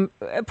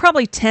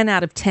 probably 10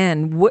 out of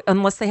 10,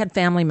 unless they had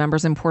family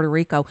members in Puerto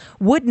Rico,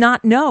 would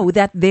not know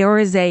that there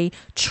is a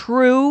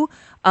true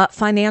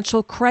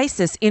financial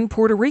crisis in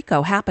Puerto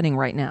Rico happening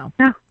right now.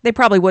 Yeah. They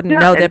probably wouldn't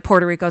know that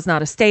Puerto Rico is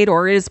not a state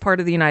or is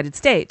part of the United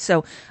States.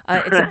 So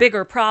it's a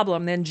bigger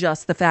problem than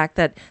just the fact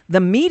that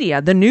the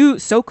media, the new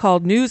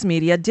so-called news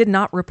media, did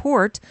not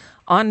report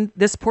on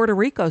this Puerto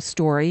Rico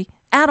story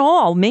at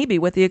all, maybe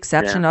with the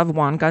exception of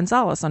Juan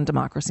Gonzalez on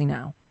Democracy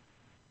Now!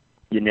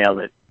 You nailed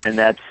it. And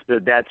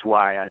that's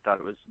why I thought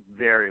it was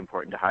very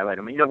important to highlight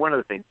them. One of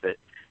the things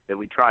that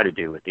we try to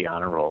do with the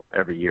Honor Roll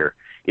every year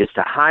is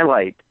to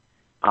highlight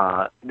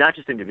not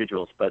just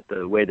individuals, but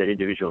the way that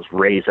individuals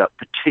raise up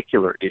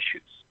particular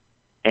issues.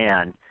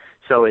 And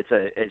so it's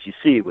as you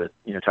see with,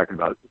 talking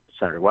about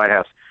Senator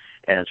Whitehouse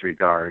as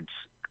regards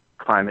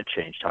climate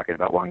change, talking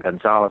about Juan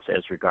Gonzalez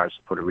as regards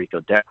the Puerto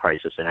Rico debt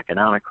crisis and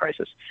economic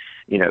crisis.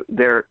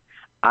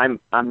 I'm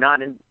not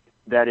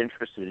that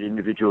interested in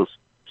individuals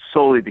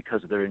solely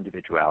because of their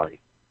individuality.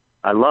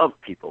 I love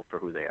people for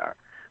who they are.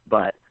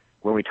 But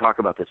when we talk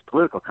about this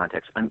political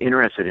context, I'm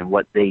interested in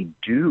what they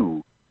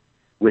do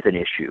with an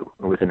issue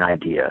or with an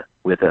idea,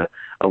 with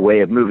a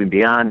way of moving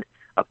beyond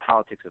a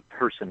politics of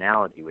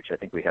personality, which I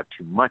think we have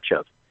too much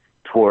of,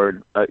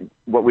 toward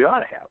what we ought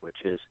to have,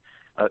 which is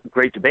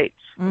great debates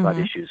about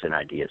issues and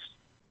ideas.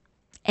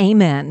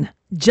 Amen.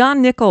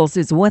 John Nichols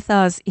is with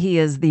us. He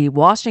is the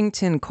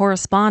Washington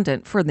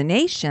correspondent for The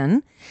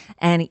Nation,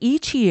 and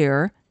each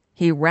year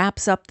he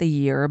wraps up the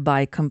year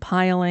by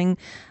compiling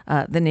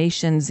The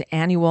Nation's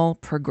annual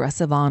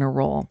Progressive Honor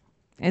Roll.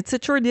 It's a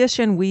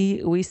tradition.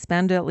 We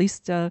spend at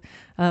least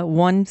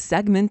one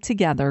segment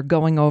together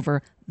going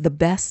over the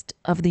best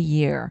of the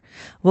year.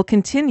 We'll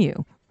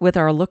continue with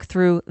our look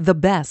through the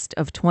best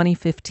of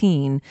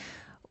 2015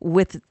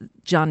 with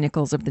John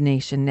Nichols of The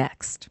Nation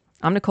next.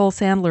 I'm Nicole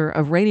Sandler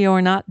of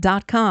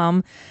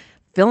RadioOrNot.com,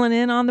 filling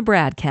in on the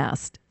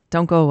BradCast.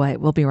 Don't go away.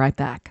 We'll be right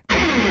back.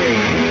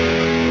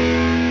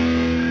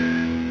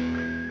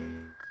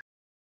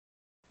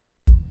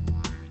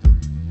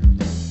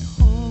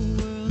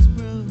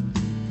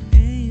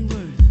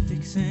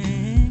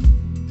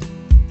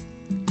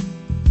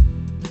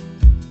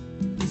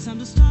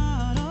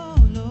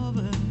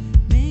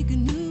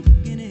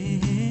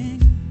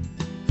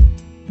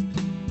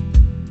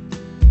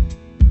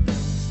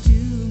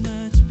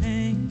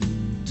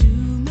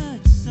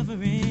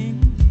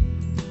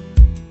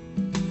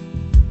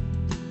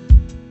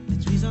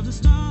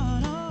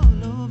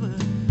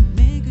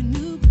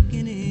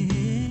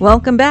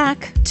 Welcome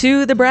back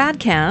to the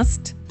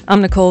BradCast.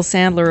 I'm Nicole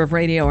Sandler of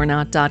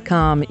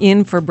RadioOrNot.com,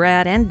 in for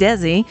Brad and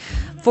Desi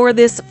for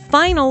this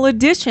final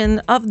edition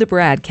of the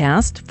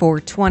BradCast for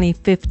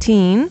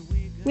 2015.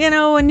 You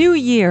know, a new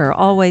year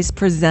always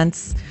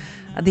presents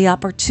the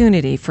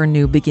opportunity for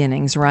new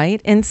beginnings,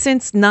 right? And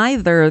since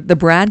neither the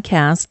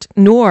BradCast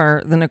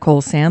nor the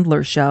Nicole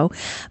Sandler Show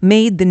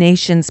made the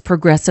nation's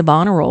Progressive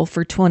Honor Roll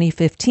for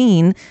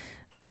 2015,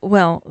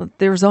 well,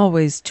 there's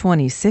always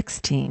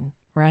 2016,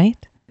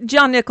 right?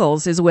 John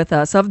Nichols is with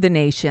us of The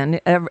Nation.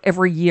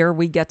 Every year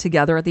we get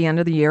together at the end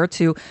of the year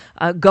to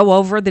go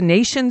over the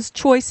nation's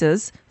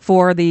choices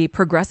for the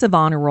Progressive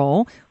Honor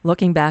Roll,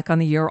 looking back on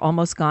the year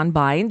almost gone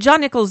by. And John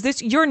Nichols,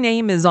 your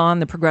name is on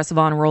the Progressive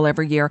Honor Roll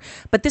every year,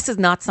 but this is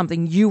not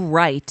something you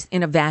write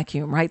in a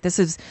vacuum, right? This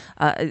is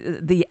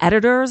the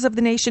editors of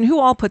The Nation. Who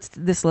all puts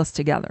this list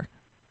together?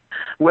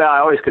 Well, I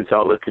always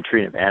consult with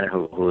Katrina Bannon,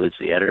 who is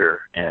the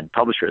editor and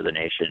publisher of The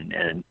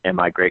Nation and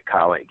my great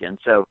colleague. And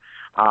so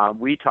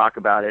we talk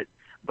about it,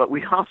 but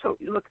we also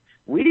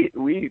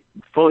we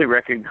fully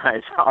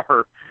recognize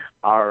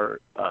our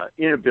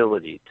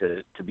inability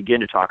to begin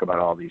to talk about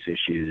all these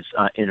issues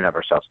in and of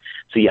ourselves.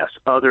 So yes,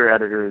 other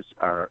editors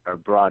are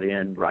brought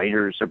in,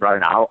 writers are brought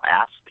in. I'll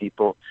ask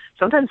people.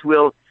 Sometimes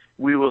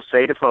we will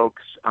say to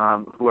folks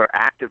who are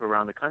active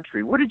around the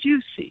country, "What did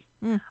you see?"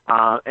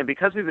 And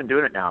because we've been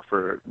doing it now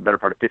for the better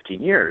part of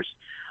 15 years,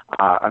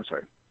 I'm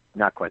sorry,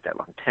 not quite that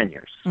long, 10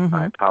 years.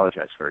 I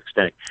apologize for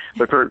extending.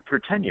 But for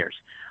 10 years,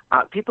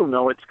 people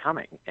know it's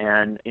coming.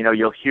 And,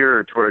 you'll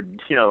hear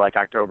toward, like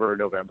October or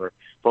November,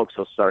 folks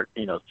will start,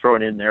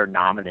 throwing in their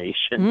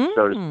nominations,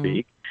 so to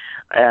speak.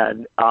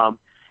 And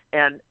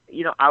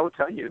I will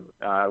tell you,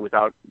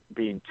 without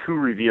being too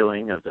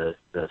revealing of the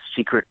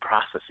secret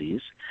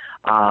processes,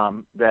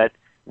 that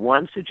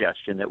one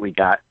suggestion that we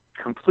got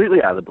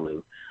completely out of the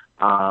blue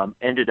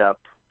ended up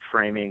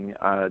framing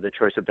the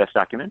choice of best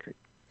documentary.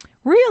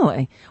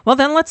 Really? Well,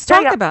 then let's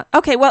talk about...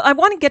 Okay, well, I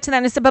want to get to that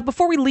in a second, but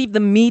before we leave the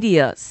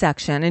media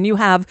section, and you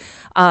have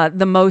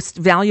the most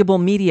valuable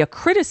media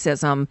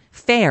criticism,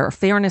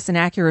 fairness and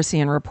accuracy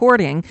in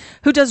reporting,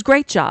 who does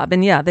great job.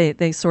 And yeah,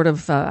 they sort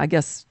of,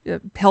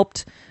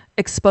 helped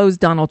expose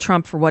Donald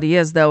Trump for what he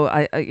is,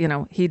 though,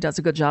 he does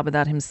a good job of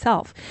that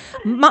himself.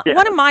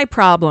 One of my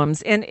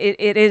problems, and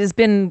it has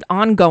been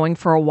ongoing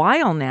for a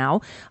while now,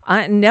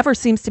 never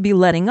seems to be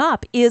letting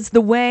up, is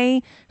the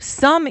way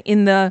some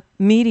in the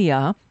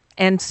media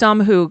and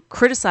some who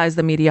criticize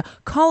the media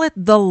call it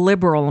the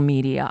liberal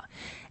media.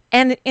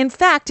 And in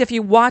fact, if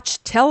you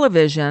watch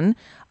television,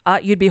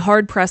 you'd be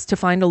hard-pressed to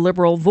find a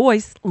liberal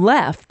voice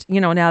left,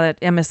 now that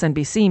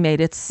MSNBC made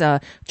its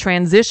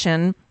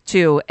transition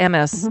to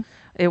MS.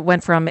 It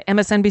went from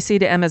MSNBC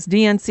to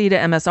MSDNC to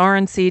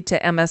MSRNC to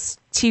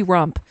MST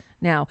Rump.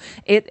 Now,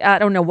 I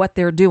don't know what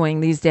they're doing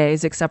these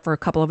days, except for a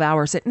couple of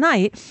hours at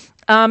night.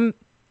 I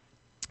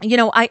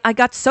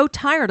got so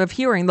tired of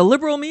hearing the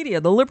liberal media,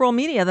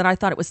 that I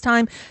thought it was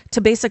time to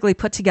basically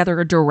put together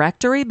a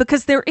directory,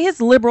 because there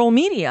is liberal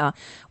media.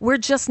 We're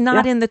just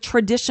not in the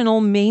traditional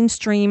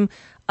mainstream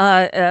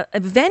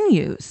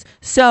venues.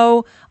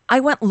 So I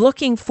went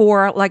looking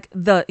for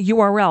the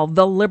URL,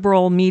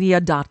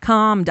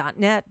 theliberalmedia.com,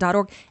 .net,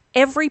 .org.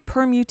 Every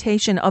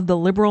permutation of the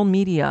liberal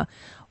media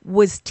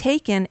was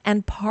taken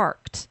and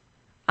parked.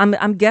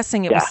 I'm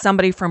guessing it was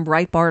somebody from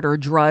Breitbart or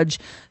Drudge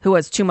who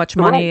has too much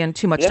money and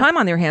too much time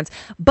on their hands.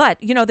 But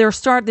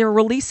they're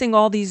releasing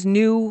all these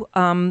new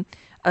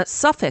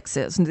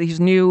suffixes, these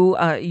new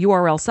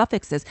URL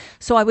suffixes.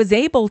 So I was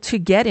able to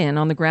get in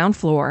on the ground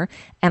floor,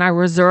 and I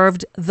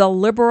reserved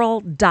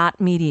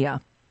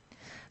theliberal.media.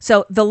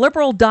 So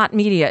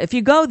theliberal.media, if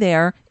you go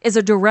there, is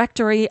a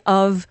directory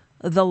of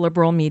the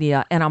liberal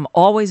media, and I'm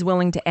always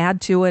willing to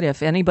add to it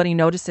if anybody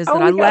notices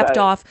that I left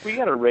off. We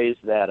got to raise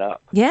that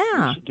up.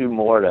 Yeah. We should do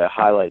more to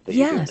highlight that.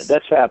 Yes.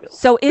 That's fabulous.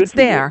 So it's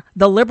there, you.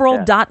 the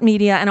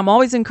liberal.media, and I'm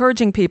always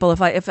encouraging people,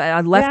 if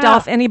I left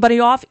off anybody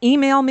off,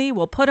 email me,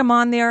 we'll put them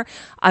on there.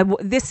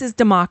 This is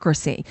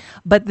democracy.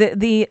 But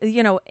the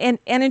and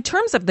in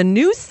terms of the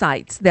news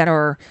sites that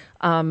are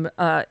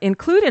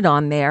included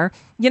on there,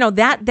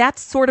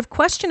 that's sort of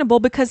questionable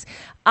because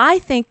I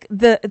think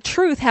the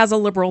Truth has a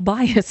liberal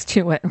bias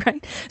to it,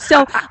 right?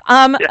 So,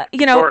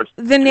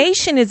 The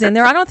Nation is in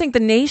there. I don't think The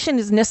Nation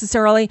is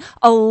necessarily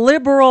a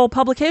liberal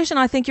publication.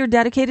 I think you're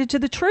dedicated to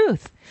the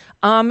truth.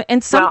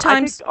 And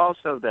sometimes... Well, I think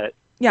also that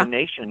The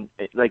Nation,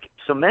 like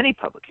so many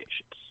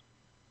publications,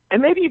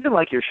 and maybe even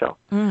like your show,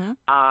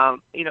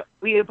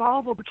 we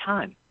evolve over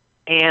time.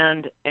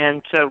 And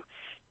so...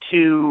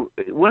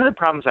 one of the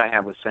problems I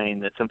have with saying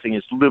that something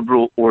is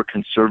liberal or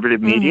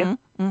conservative media,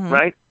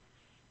 right,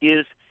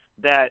 is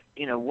that,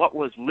 what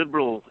was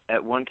liberal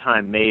at one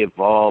time may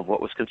evolve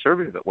what was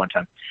conservative at one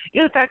time.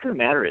 The fact of the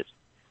matter is,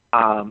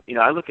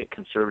 I look at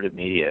conservative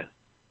media,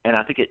 and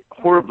I think it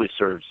horribly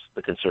serves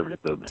the conservative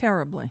movement.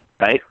 Terribly.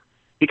 Right?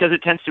 Because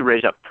it tends to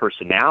raise up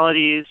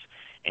personalities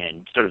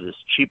and sort of this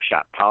cheap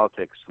shot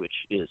politics,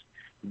 which is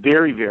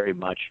very, very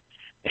much,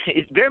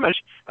 it's very much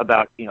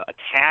about,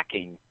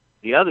 attacking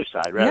the other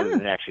side rather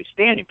than actually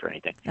standing for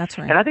anything. That's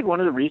right. And I think one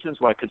of the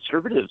reasons why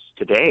conservatives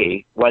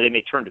today, why they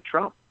may turn to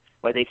Trump,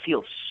 why they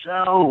feel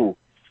so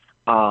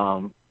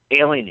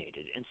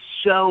alienated and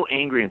so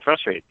angry and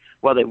frustrated,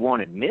 while they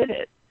won't admit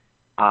it,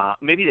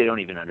 maybe they don't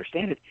even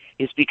understand it,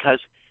 is because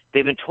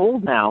they've been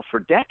told now for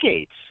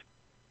decades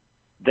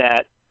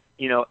that,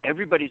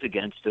 everybody's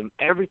against them,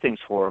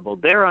 everything's horrible,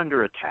 they're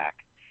under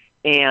attack,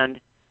 and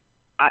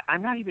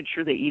I'm not even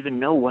sure they even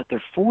know what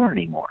they're for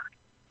anymore.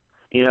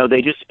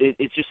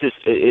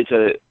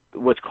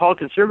 What's called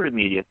conservative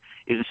media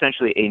is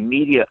essentially a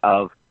media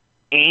of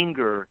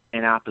anger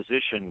and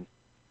opposition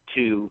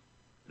to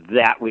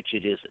that which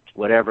it isn't,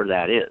 whatever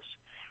that is.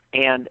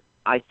 And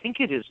I think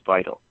it is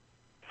vital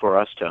for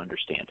us to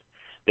understand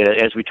that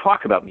as we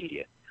talk about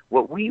media,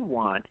 what we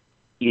want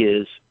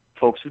is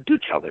folks who do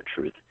tell their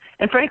truth.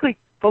 And frankly,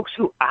 folks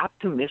who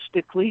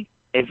optimistically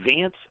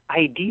advance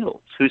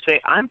ideals, who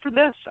say, I'm for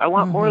this, I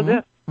want more of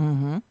this.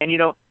 Mm-hmm.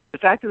 And, the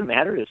fact of the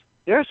matter is,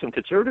 there are some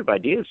conservative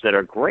ideas that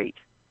are great,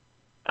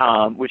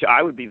 which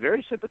I would be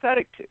very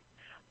sympathetic to.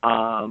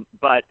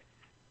 But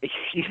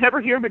you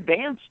never hear them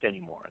advanced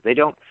anymore.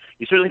 You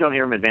certainly don't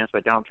hear them advanced by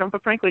Donald Trump,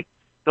 but frankly,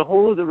 the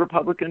whole of the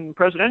Republican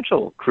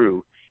presidential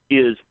crew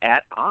is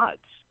at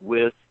odds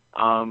with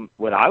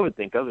what I would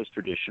think of as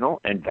traditional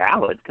and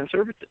valid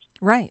conservatism.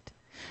 Right.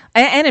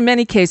 And in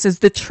many cases,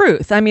 the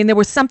truth. I mean, there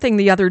was something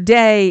the other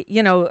day,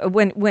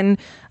 when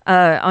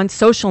on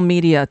social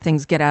media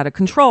things get out of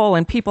control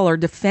and people are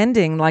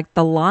defending like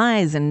the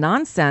lies and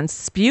nonsense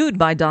spewed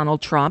by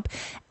Donald Trump,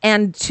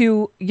 and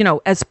to,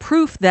 as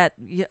proof that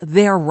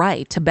they're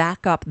right to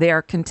back up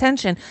their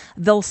contention,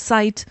 they'll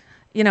cite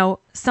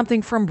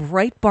something from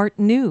Breitbart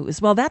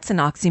News. Well, that's an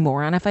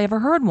oxymoron if I ever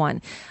heard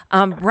one.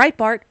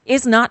 Breitbart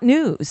is not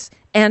news.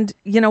 And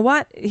you know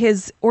what?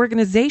 His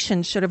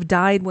organization should have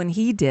died when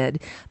he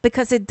did,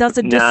 because it does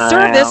a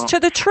disservice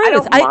to the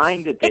truth. I don't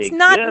mind that it's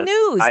not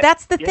news.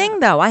 That's the thing,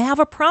 though. I have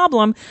a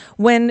problem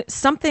when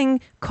something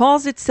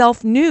calls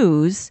itself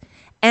news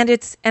and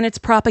it's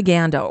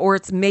propaganda, or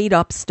it's made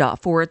up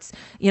stuff, or it's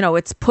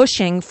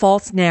pushing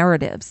false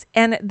narratives.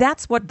 And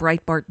that's what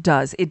Breitbart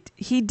does.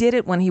 He did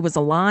it when he was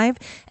alive,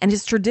 and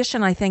his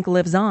tradition, I think,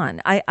 lives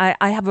on. I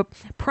have a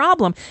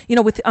problem,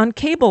 on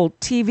cable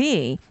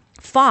TV.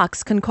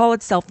 Fox can call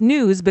itself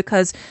news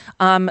because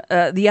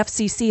the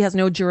FCC has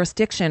no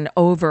jurisdiction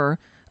over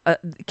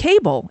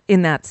cable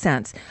in that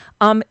sense.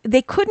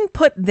 They couldn't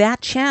put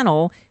that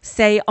channel,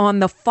 say, on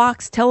the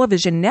Fox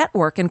television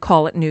network and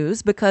call it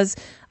news because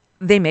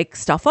they make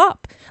stuff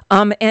up.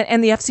 And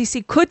the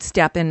FCC could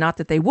step in, not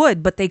that they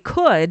would, but they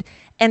could,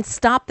 and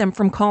stop them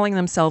from calling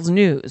themselves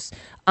news.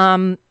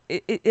 I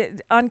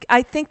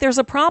think there's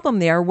a problem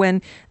there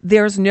when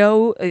there's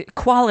no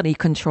quality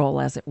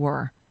control, as it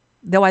were.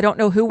 Though I don't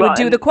know who would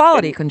do the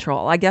quality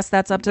control. I guess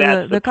that's up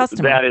to the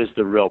customer. That is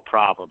the real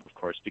problem, of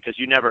course, because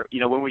you never,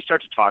 when we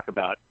start to talk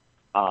about,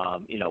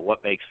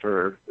 what makes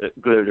for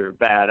good or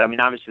bad, I mean,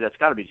 obviously that's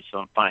got to be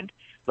defined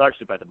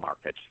largely by the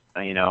market,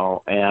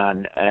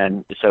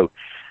 and so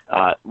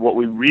what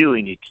we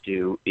really need to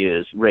do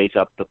is raise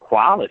up the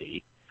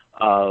quality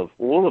of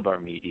all of our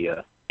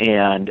media,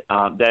 and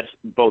that's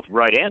both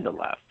right and the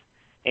left,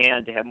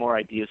 and to have more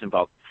ideas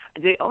involved.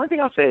 The only thing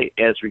I'll say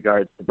as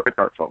regards the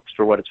Breitbart folks,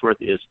 for what it's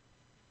worth, is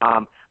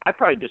I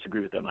probably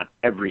disagree with them on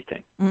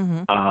everything.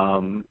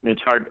 Mm-hmm.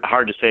 It's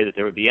hard to say that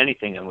there would be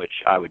anything in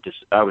which I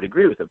would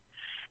agree with them,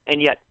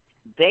 and yet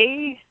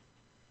they,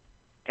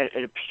 at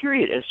a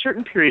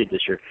certain period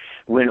this year,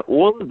 when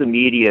all of the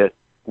media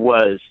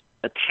was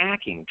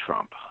attacking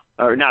Trump,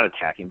 or not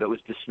attacking, but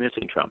was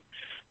dismissing Trump,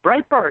 a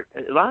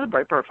lot of the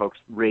Breitbart folks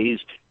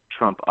raised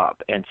Trump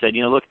up and said,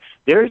 look,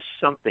 there's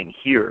something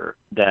here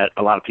that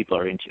a lot of people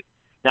are into.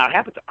 Now, it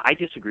happens, I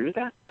disagree with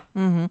that,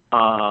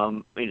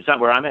 It's not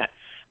where I'm at.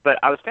 But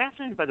I was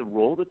fascinated by the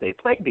role that they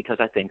played because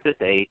I think that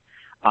they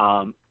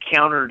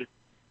countered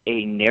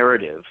a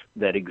narrative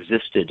that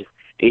existed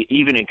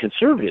even in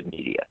conservative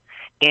media.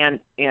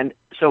 And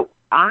so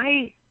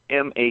I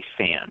am a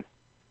fan,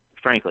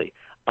 frankly,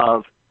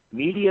 of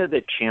media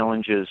that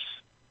challenges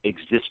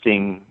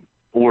existing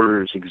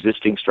orders,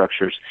 existing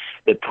structures,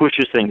 that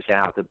pushes things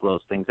out, that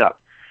blows things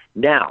up.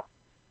 Now,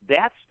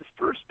 that's the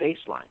first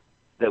baseline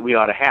that we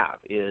ought to have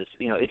is,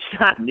 it's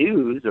not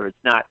news or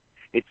it's not,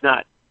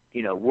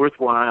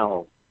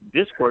 worthwhile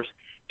discourse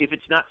if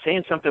it's not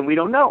saying something we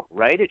don't know,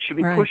 right? It should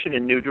be pushing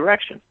in new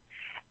directions.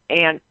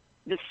 And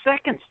the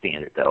second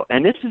standard, though,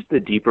 and this is the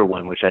deeper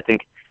one, which I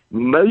think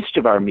most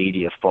of our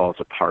media falls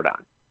apart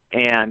on,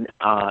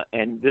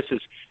 and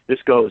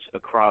this goes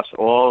across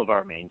all of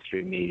our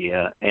mainstream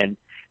media and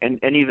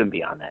even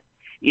beyond that,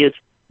 is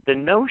the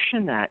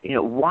notion that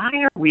why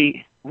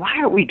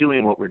are we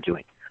doing what we're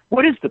doing?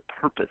 What is the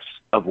purpose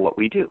of what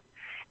we do?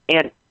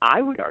 And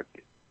I would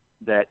argue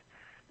that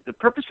the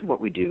purpose of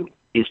what we do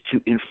is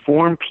to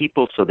inform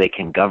people so they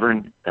can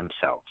govern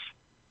themselves,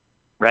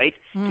 right?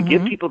 To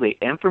give people the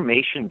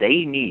information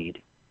they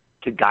need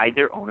to guide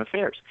their own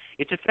affairs.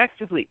 It's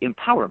effectively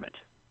empowerment.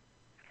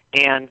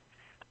 And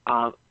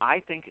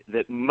I think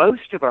that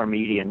most of our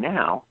media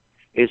now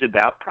is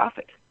about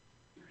profit.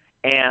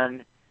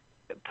 And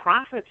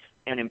profit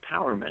and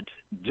empowerment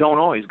don't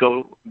always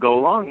go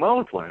along well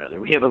with one another.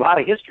 We have a lot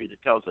of history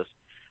that tells us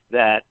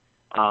that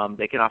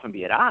they can often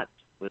be at odds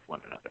with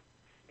one another.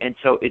 And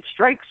so it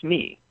strikes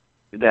me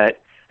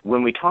that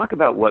when we talk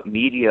about what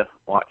media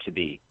ought to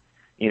be,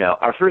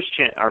 our first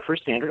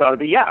standard ought to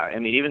be,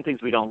 even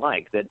things we don't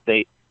like, that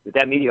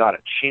media ought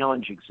to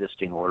challenge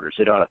existing orders.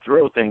 It ought to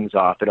throw things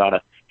off. It ought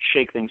to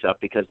shake things up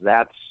because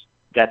that's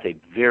a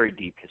very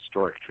deep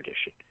historic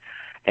tradition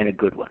and a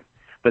good one.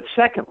 But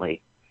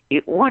secondly,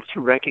 it ought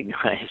to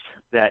recognize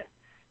that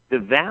the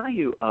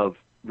value of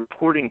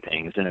reporting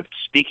things and of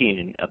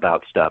speaking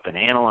about stuff and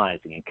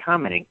analyzing and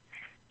commenting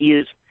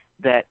is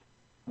that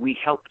we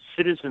help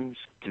citizens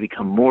to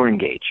become more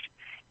engaged.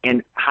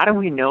 And how do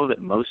we know that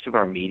most of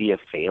our media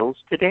fails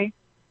today?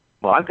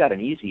 Well, I've got an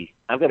easy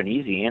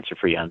answer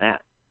for you on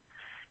that.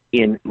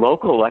 In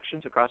local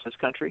elections across this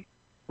country,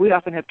 we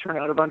often have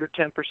turnout of under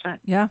 10%.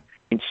 Yeah.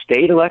 In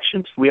state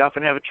elections, we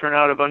often have a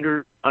turnout of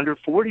under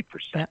 40%.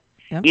 Yeah.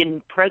 Yep.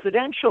 In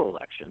presidential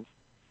elections,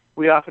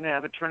 we often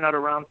have a turnout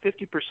around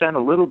 50%, a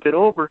little bit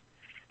over.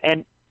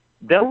 And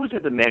those are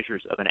the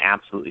measures of an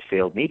absolutely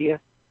failed media,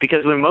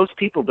 because when most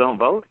people don't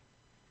vote,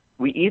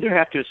 we either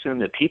have to assume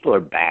that people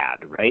are bad,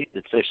 right,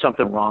 that there's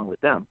something wrong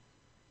with them,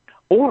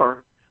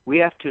 or we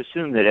have to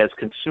assume that as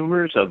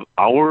consumers of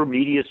our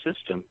media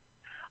system,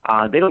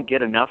 they don't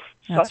get enough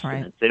sustenance.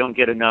 Right. They don't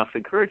get enough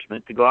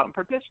encouragement to go out and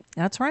participate.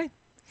 That's right.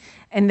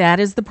 And that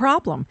is the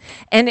problem.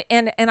 And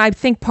I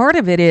think part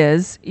of it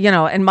is,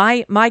 and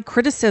my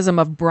criticism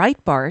of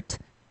Breitbart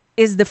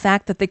is the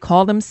fact that they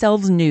call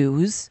themselves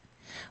news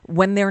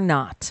when they're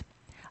not.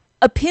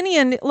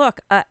 Opinion,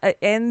 look,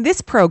 and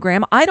this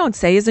program, I don't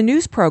say is a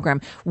news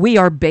program. We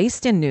are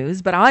based in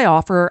news, but I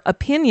offer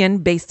opinion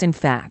based in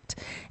fact.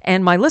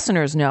 And my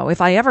listeners know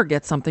if I ever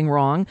get something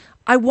wrong,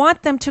 I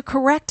want them to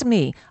correct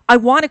me. I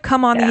want to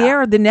come on the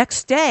air the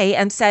next day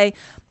and say,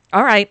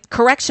 all right,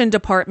 correction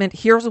department,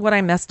 here's what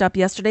I messed up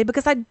yesterday,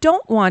 because I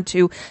don't want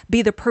to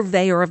be the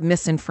purveyor of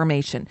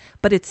misinformation.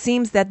 But it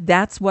seems that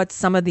that's what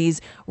some of these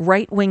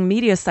right-wing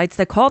media sites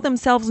that call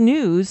themselves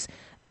news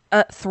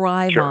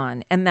thrive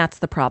on, and that's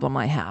the problem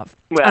I have.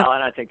 Well,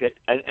 and I think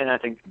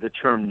the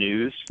term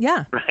news,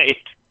 right,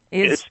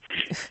 is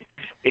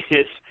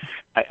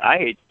I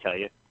hate to tell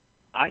you,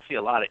 I see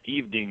a lot of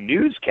evening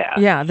newscasts.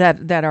 Yeah,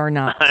 that are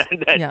not.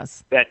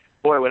 That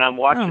boy, when I'm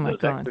watching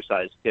those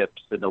exercise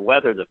tips and the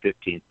weather the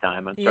 15th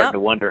time, I'm starting to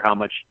wonder how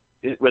much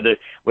whether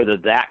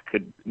that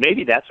could,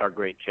 maybe that's our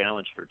great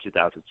challenge for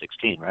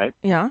 2016, right?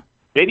 Yeah.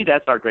 Maybe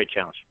that's our great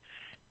challenge.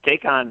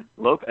 Take on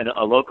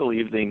a local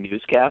evening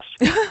newscast.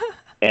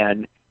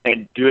 And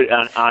do it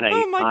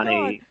on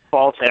a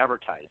false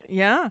advertising.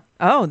 Yeah.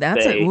 Oh,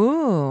 that's it.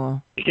 Ooh.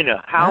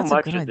 How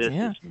much of this is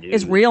news?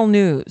 Is real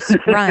news.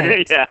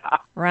 Right. Yeah.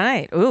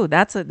 Right. Ooh,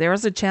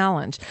 there's a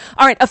challenge.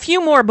 All right, a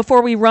few more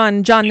before we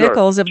run. John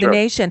Nichols of The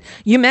Nation.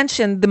 You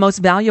mentioned the most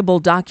valuable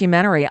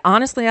documentary.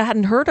 Honestly, I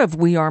hadn't heard of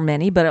We Are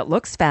Many, but it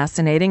looks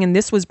fascinating, and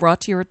this was brought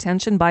to your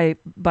attention by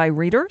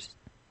readers?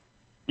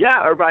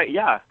 Yeah, or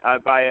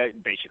by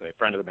basically a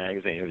friend of the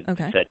magazine who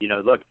said,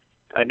 look,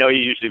 I know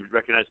you usually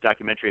recognize the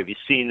documentary. Have you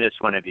seen this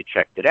one? Have you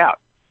checked it out?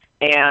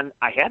 And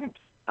I hadn't.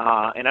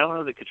 And I don't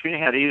know that Katrina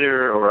had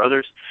either or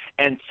others.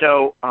 And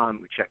so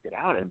we checked it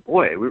out, and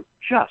boy, we were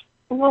just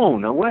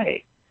blown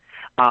away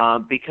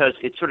because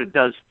it sort of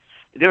does.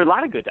 There are a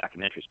lot of good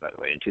documentaries, by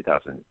the way, in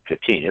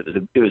 2015.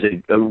 It was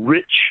a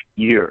rich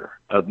year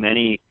of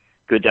many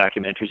good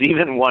documentaries,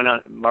 even one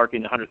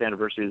marking the 100th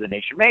anniversary of The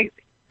Nation magazine.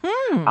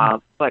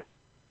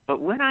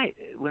 But when I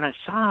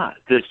saw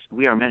this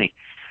We Are Many,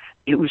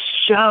 it was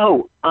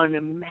so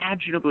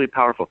unimaginably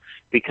powerful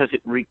because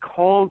it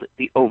recalled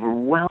the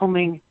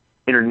overwhelming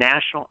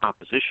international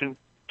opposition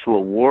to a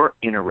war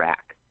in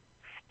Iraq.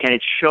 And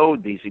it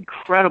showed these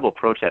incredible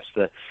protests,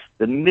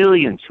 the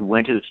millions who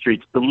went to the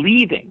streets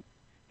believing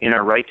in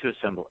our right to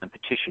assemble and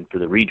petition for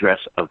the redress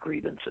of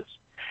grievances.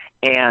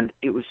 And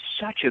it was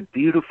such a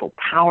beautiful,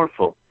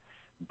 powerful,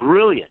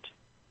 brilliant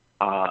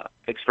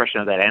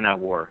expression of that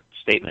anti-war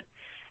statement.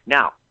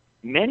 Now,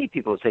 many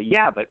people would say,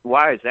 yeah, but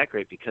why is that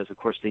great? Because, of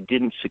course, they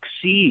didn't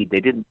succeed. They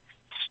didn't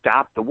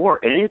stop the war.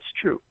 And it's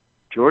true.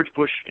 George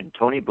Bush and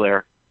Tony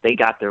Blair, they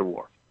got their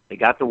war. They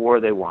got the war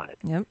they wanted.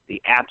 Yep.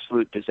 The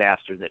absolute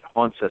disaster that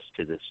haunts us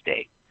to this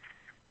day.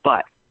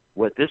 But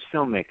what this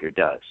filmmaker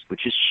does,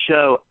 which is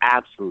so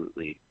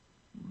absolutely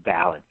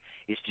valid,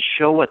 is to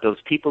show what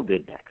those people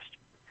did next.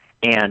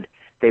 And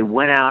they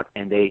went out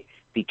and they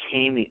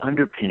became the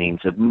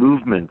underpinnings of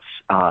movements,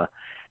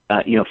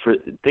 for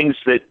things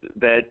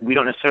that we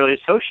don't necessarily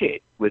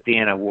associate with the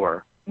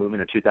anti-war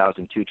movement of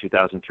 2002,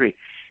 2003.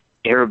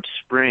 Arab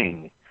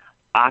Spring,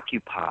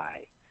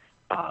 Occupy,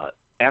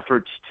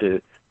 efforts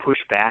to push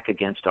back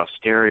against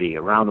austerity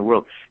around the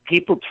world.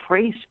 People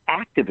trace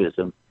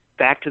activism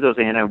back to those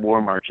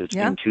anti-war marches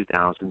in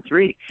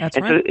 2003. That's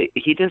and right. So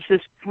he does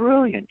this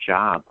brilliant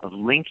job of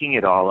linking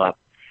it all up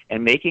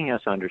and making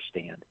us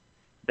understand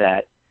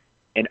that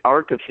an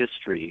arc of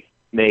history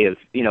we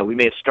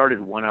may have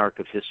started one arc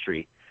of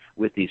history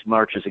with these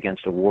marches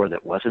against a war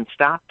that wasn't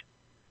stopped,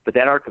 but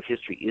that arc of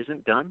history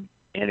isn't done,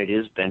 and it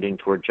is bending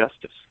toward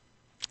justice.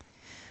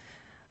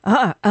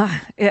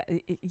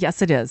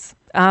 Yes, it is.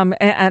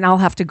 And I'll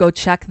have to go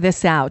check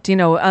this out. You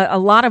know, a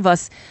lot of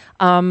us,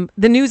 the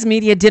news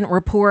media didn't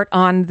report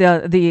on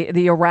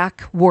the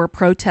Iraq war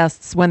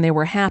protests when they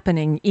were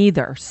happening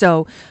either.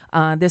 So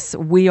this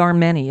We Are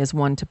Many is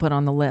one to put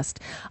on the list.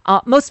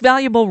 Most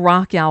valuable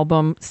rock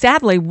album,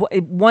 sadly,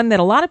 one that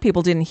a lot of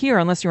people didn't hear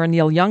unless you're a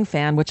Neil Young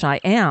fan, which I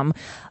am,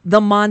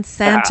 The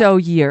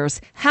Monsanto Years.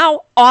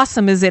 How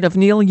awesome is it of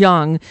Neil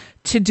Young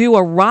to do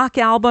a rock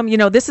album? You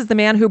know, this is the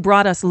man who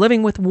brought us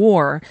Living with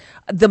War,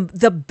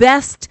 the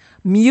best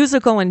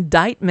musical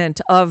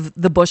indictment of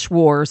the Bush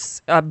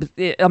Wars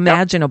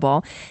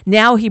imaginable.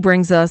 Now he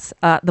brings us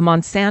The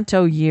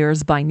Monsanto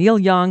Years by Neil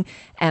Young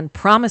and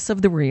Promise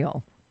of the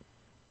Real.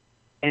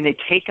 And they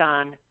take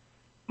on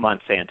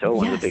Monsanto,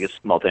 one of the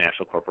biggest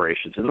multinational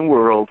corporations in the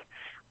world,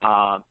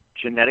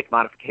 genetic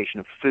modification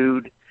of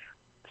food,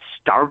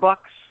 Starbucks,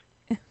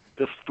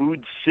 the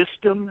food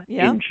system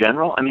in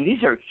general. I mean,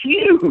 these are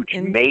huge,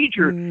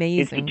 major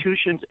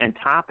institutions and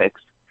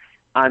topics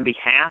on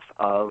behalf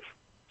of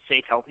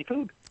safe, healthy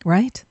food.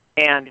 Right.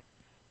 And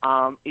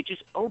it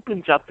just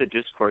opens up the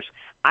discourse.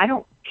 I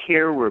don't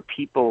care where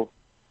people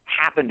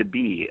happen to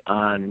be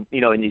on,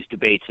 in these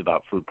debates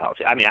about food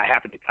policy. I mean,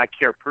 I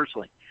care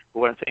personally. But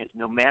what I'm saying is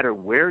no matter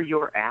where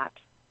you're at,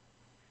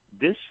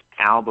 this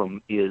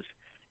album is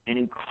an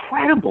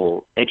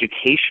incredible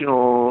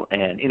educational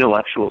and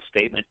intellectual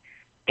statement,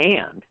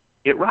 and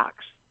it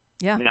rocks.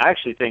 Yeah. I mean, I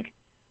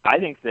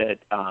think that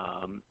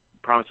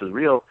Promise of the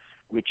Real,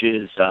 which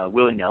is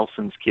Willie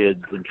Nelson's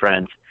Kids and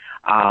Friends,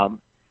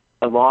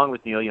 along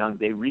with Neil Young,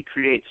 they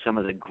recreate some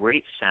of the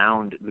great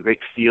sound, the great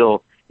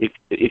feel.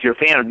 If you're a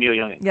fan of Neil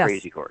Young and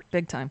Crazy Chords,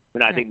 big time.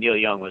 And I think Neil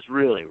Young was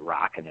really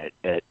rocking it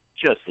at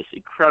just this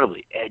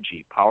incredibly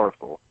edgy,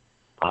 powerful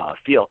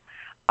feel.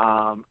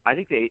 I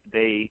think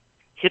they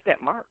hit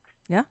that mark.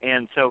 Yeah.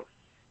 And so,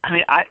 I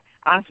mean,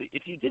 honestly,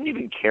 if you didn't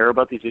even care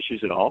about these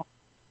issues at all,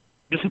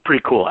 this is a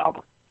pretty cool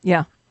album.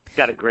 Yeah. It's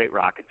got a great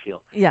rocket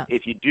feel. Yeah.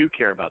 If you do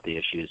care about the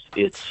issues,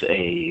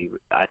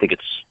 I think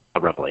it's a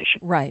revelation.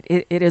 Right.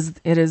 It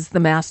is the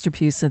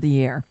masterpiece of the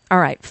year. All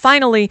right.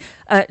 Finally,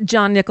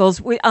 John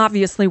Nichols,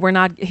 we're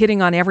not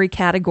hitting on every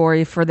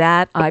category for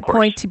that. I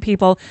point to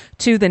people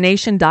to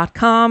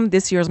thenation.com,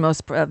 this year's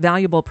most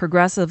valuable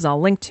progressives.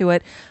 I'll link to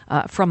it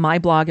from my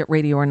blog at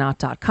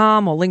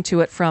radioornot.com. We'll link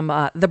to it from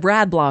the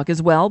Brad blog as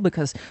well,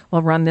 because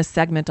we'll run this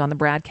segment on the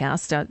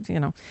BradCast.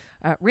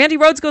 Randy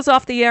Rhodes goes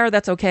off the air.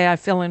 That's okay. I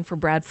fill in for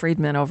Brad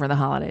Friedman over the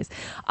holidays.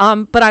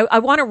 But I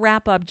want to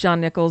wrap up, John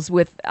Nichols,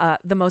 with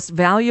the most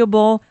valuable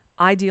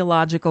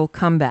ideological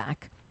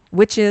comeback,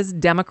 which is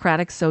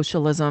democratic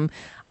socialism.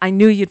 I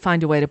knew you'd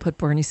find a way to put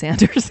Bernie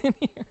Sanders in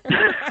here.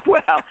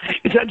 Well,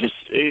 it's not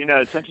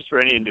just for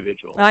any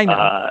individual. I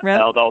know. Right?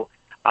 Although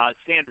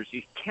Sanders,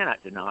 you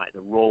cannot deny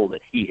the role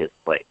that he has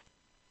played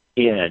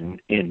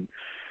in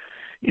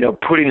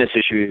putting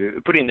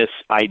this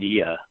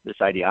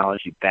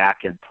ideology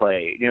back in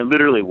play.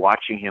 Literally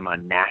watching him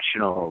on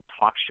national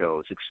talk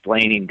shows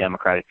explaining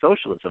democratic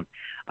socialism.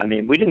 I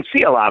mean, we didn't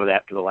see a lot of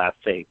that for the last,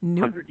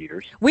 100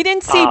 years. We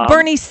didn't see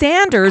Bernie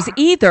Sanders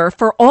either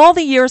for all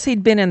the years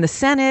he'd been in the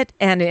Senate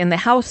and in the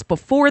House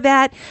before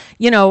that.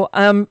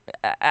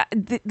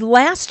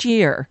 Last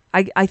year,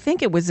 I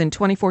think it was in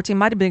 2014,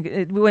 might have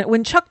been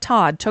when Chuck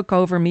Todd took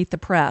over Meet the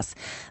Press.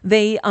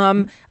 They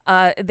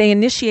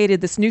initiated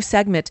this new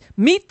segment,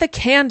 Meet the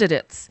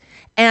Candidates.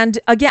 And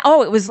again,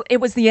 it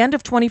was the end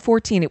of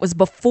 2014. It was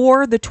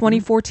before the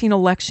 2014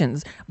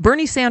 elections.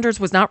 Bernie Sanders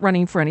was not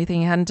running for anything.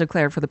 He hadn't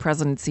declared for the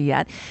presidency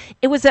yet.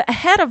 It was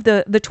ahead of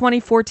the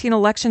 2014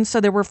 election, so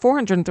there were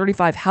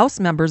 435 House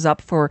members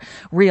up for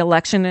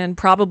re-election and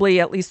probably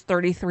at least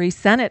 33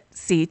 Senate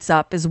seats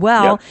up as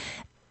well. Yep.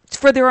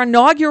 For their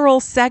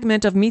inaugural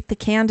segment of Meet the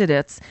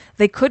Candidates,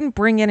 they couldn't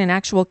bring in an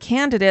actual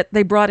candidate.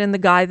 They brought in the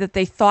guy that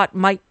they thought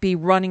might be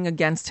running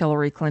against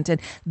Hillary Clinton.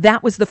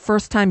 That was the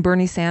first time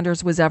Bernie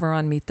Sanders was ever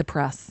on Meet the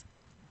Press.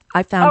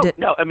 I found it.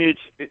 No, I mean,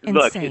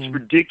 look, insane. it's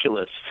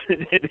ridiculous.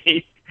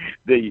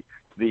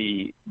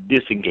 the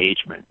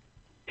disengagement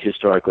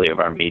historically of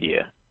our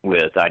media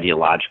with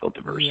ideological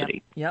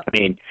diversity. Yep. I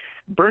mean,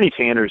 Bernie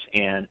Sanders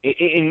and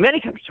in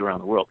many countries around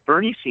the world,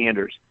 Bernie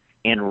Sanders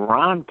and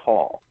Ron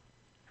Paul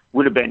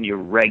would have been your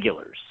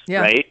regulars,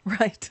 right?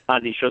 Right.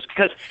 On these shows,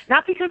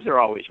 not because they're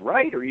always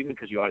right or even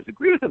because you always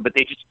agree with them, but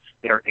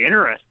they're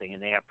interesting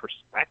and they have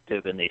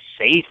perspective and they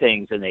say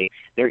things and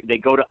they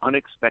go to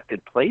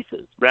unexpected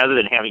places rather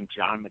than having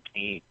John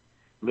McCain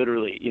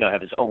literally,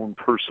 have his own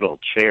personal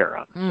chair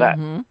on the set.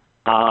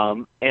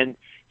 And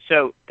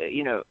so,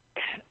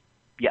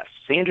 yes,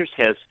 Sanders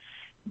has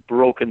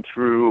broken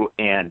through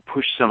and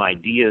pushed some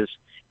ideas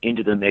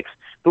into the mix,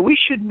 but we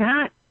should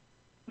not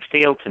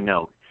fail to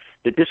note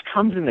that this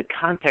comes in the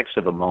context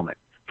of a moment.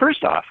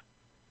 First off,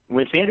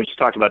 when Sanders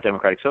talked about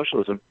democratic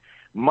socialism,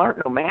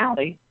 Martin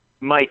O'Malley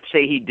might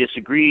say he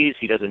disagrees,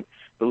 he doesn't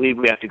believe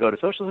we have to go to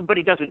socialism, but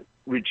he doesn't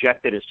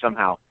reject it as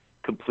somehow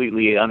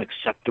completely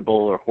unacceptable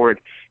or horrid.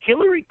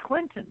 Hillary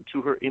Clinton,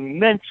 to her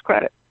immense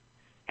credit,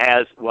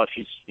 has, while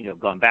she's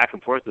gone back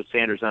and forth with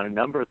Sanders on a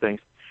number of things,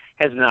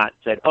 has not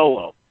said,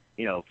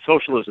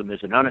 socialism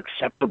is an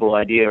unacceptable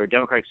idea or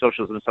democratic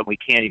socialism is something we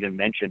can't even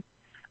mention.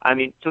 I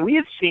mean, so we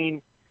have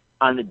seen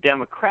on the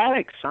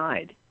Democratic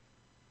side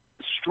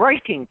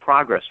striking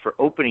progress for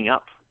opening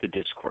up the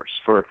discourse,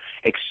 for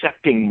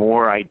accepting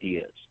more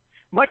ideas.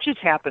 Much has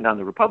happened on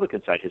the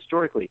Republican side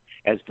historically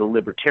as the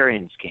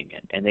libertarians came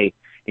in, and they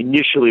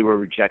initially were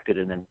rejected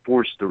and then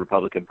forced the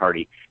Republican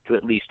Party to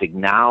at least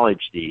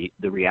acknowledge the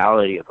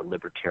reality of a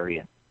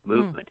libertarian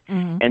movement.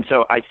 And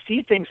so I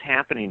see things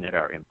happening that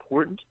are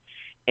important,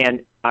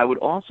 and I would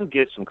also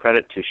give some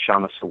credit to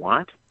Shama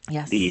Sawant,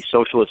 the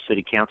Socialist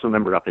City Council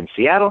member up in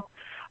Seattle.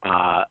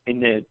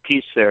 In the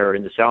piece there,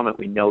 in the settlement,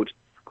 we note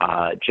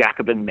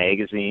Jacobin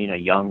Magazine, a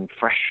young,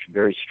 fresh,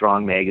 very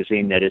strong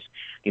magazine that is,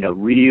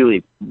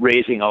 really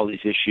raising all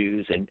these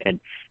issues and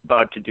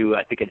about to do,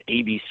 I think, an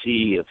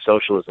ABC of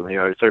socialism.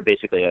 Sort of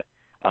basically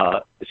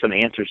some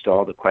answers to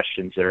all the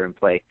questions that are in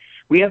play.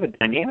 We have a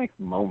dynamic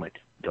moment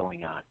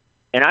going on.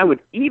 And I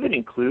would even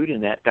include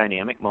in that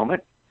dynamic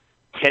moment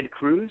Ted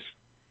Cruz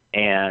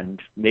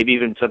and maybe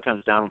even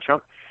sometimes Donald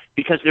Trump,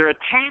 because they're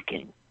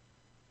attacking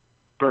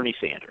Bernie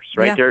Sanders,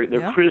 right?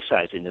 They're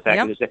criticizing the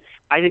fact that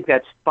I think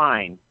that's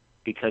fine,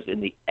 because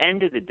in the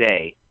end of the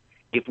day,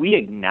 if we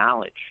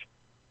acknowledge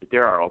that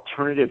there are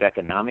alternative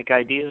economic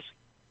ideas,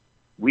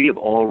 we have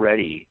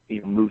already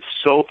moved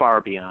so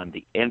far beyond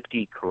the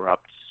empty,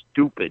 corrupt,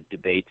 stupid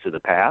debates of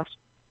the past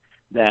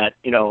that,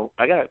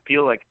 I got to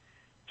feel like,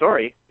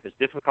 sorry, as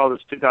difficult as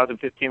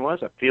 2015 was,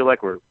 I feel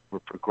like we're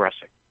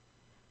progressing.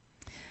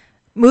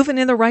 Moving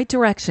in the right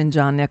direction,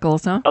 John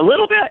Nichols, huh? A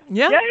little bit.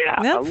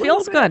 Yeah,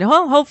 feels good.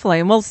 Well, hopefully.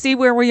 And we'll see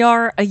where we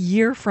are a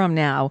year from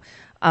now.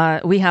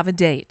 We have a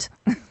date.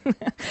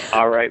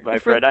 All right, my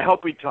friend. I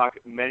hope we talk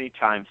many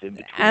times in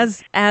between.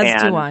 As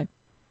do I.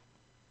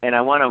 And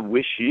I want to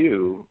wish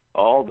you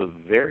all the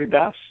very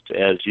best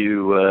as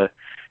you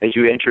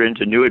enter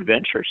into new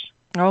adventures.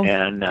 Oh,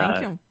 and,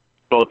 thank you.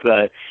 Both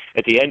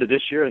at the end of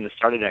this year and the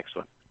start of next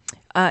one.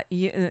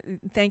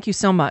 Thank you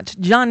so much.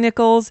 John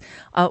Nichols,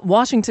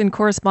 Washington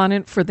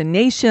correspondent for The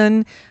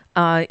Nation.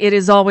 It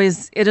is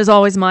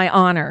always my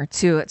honor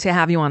to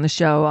have you on the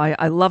show.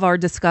 I love our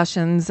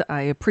discussions.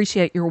 I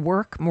appreciate your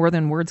work more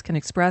than words can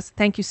express.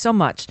 Thank you so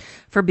much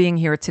for being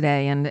here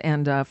today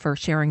and for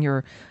sharing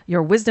your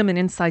wisdom and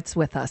insights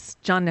with us.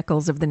 John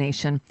Nichols of The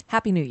Nation.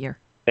 Happy New Year.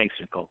 Thanks,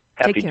 Nicole.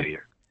 Happy New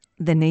Year.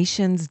 The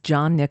Nation's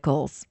John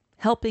Nichols,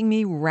 helping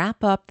me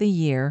wrap up the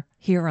year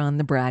here on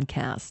the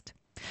BradCast.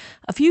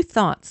 A few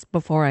thoughts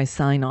before I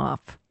sign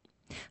off.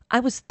 I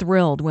was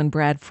thrilled when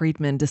Brad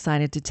Friedman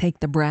decided to take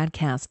the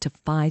BradCast to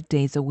 5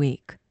 days a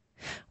week.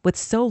 With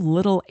so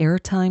little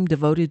airtime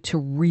devoted to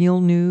real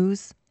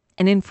news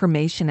and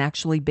information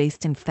actually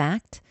based in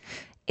fact,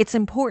 it's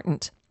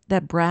important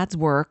that Brad's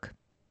work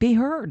be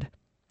heard.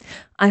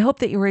 I hope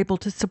that you're able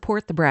to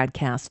support the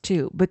BradCast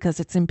too, because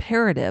it's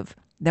imperative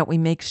that we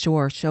make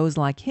sure shows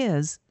like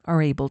his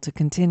are able to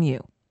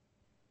continue.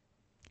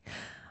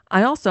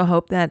 I also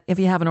hope that if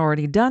you haven't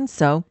already done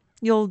so,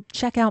 you'll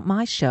check out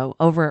my show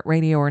over at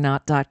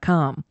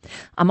radioornot.com.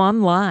 I'm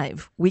on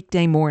live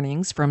weekday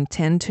mornings from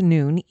 10 to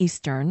noon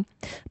Eastern,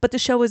 but the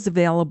show is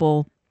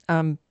available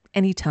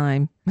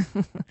anytime,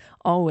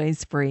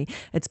 always free.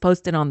 It's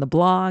posted on the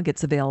blog.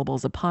 It's available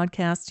as a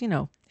podcast,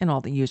 in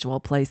all the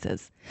usual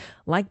places.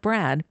 Like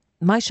Brad,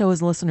 my show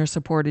is listener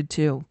supported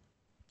too.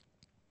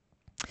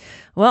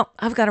 Well,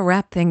 I've got to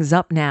wrap things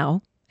up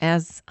now.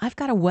 as I've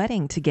got a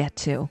wedding to get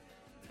to,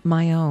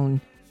 my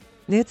own.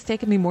 It's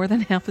taken me more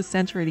than half a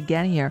century to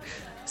get here,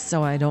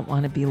 so I don't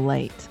want to be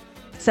late.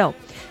 So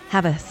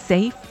have a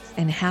safe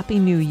and happy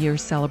New Year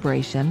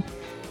celebration,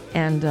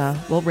 and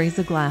we'll raise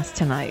a glass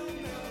tonight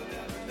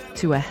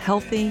to a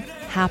healthy,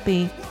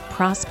 happy,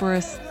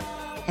 prosperous,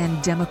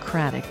 and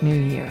democratic New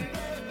Year.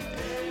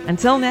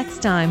 Until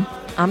next time,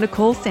 I'm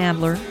Nicole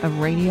Sandler of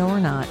Radio or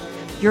Not,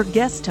 your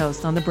guest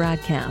host on the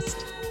BradCast.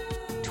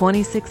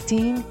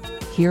 2016,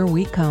 here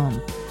we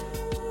come.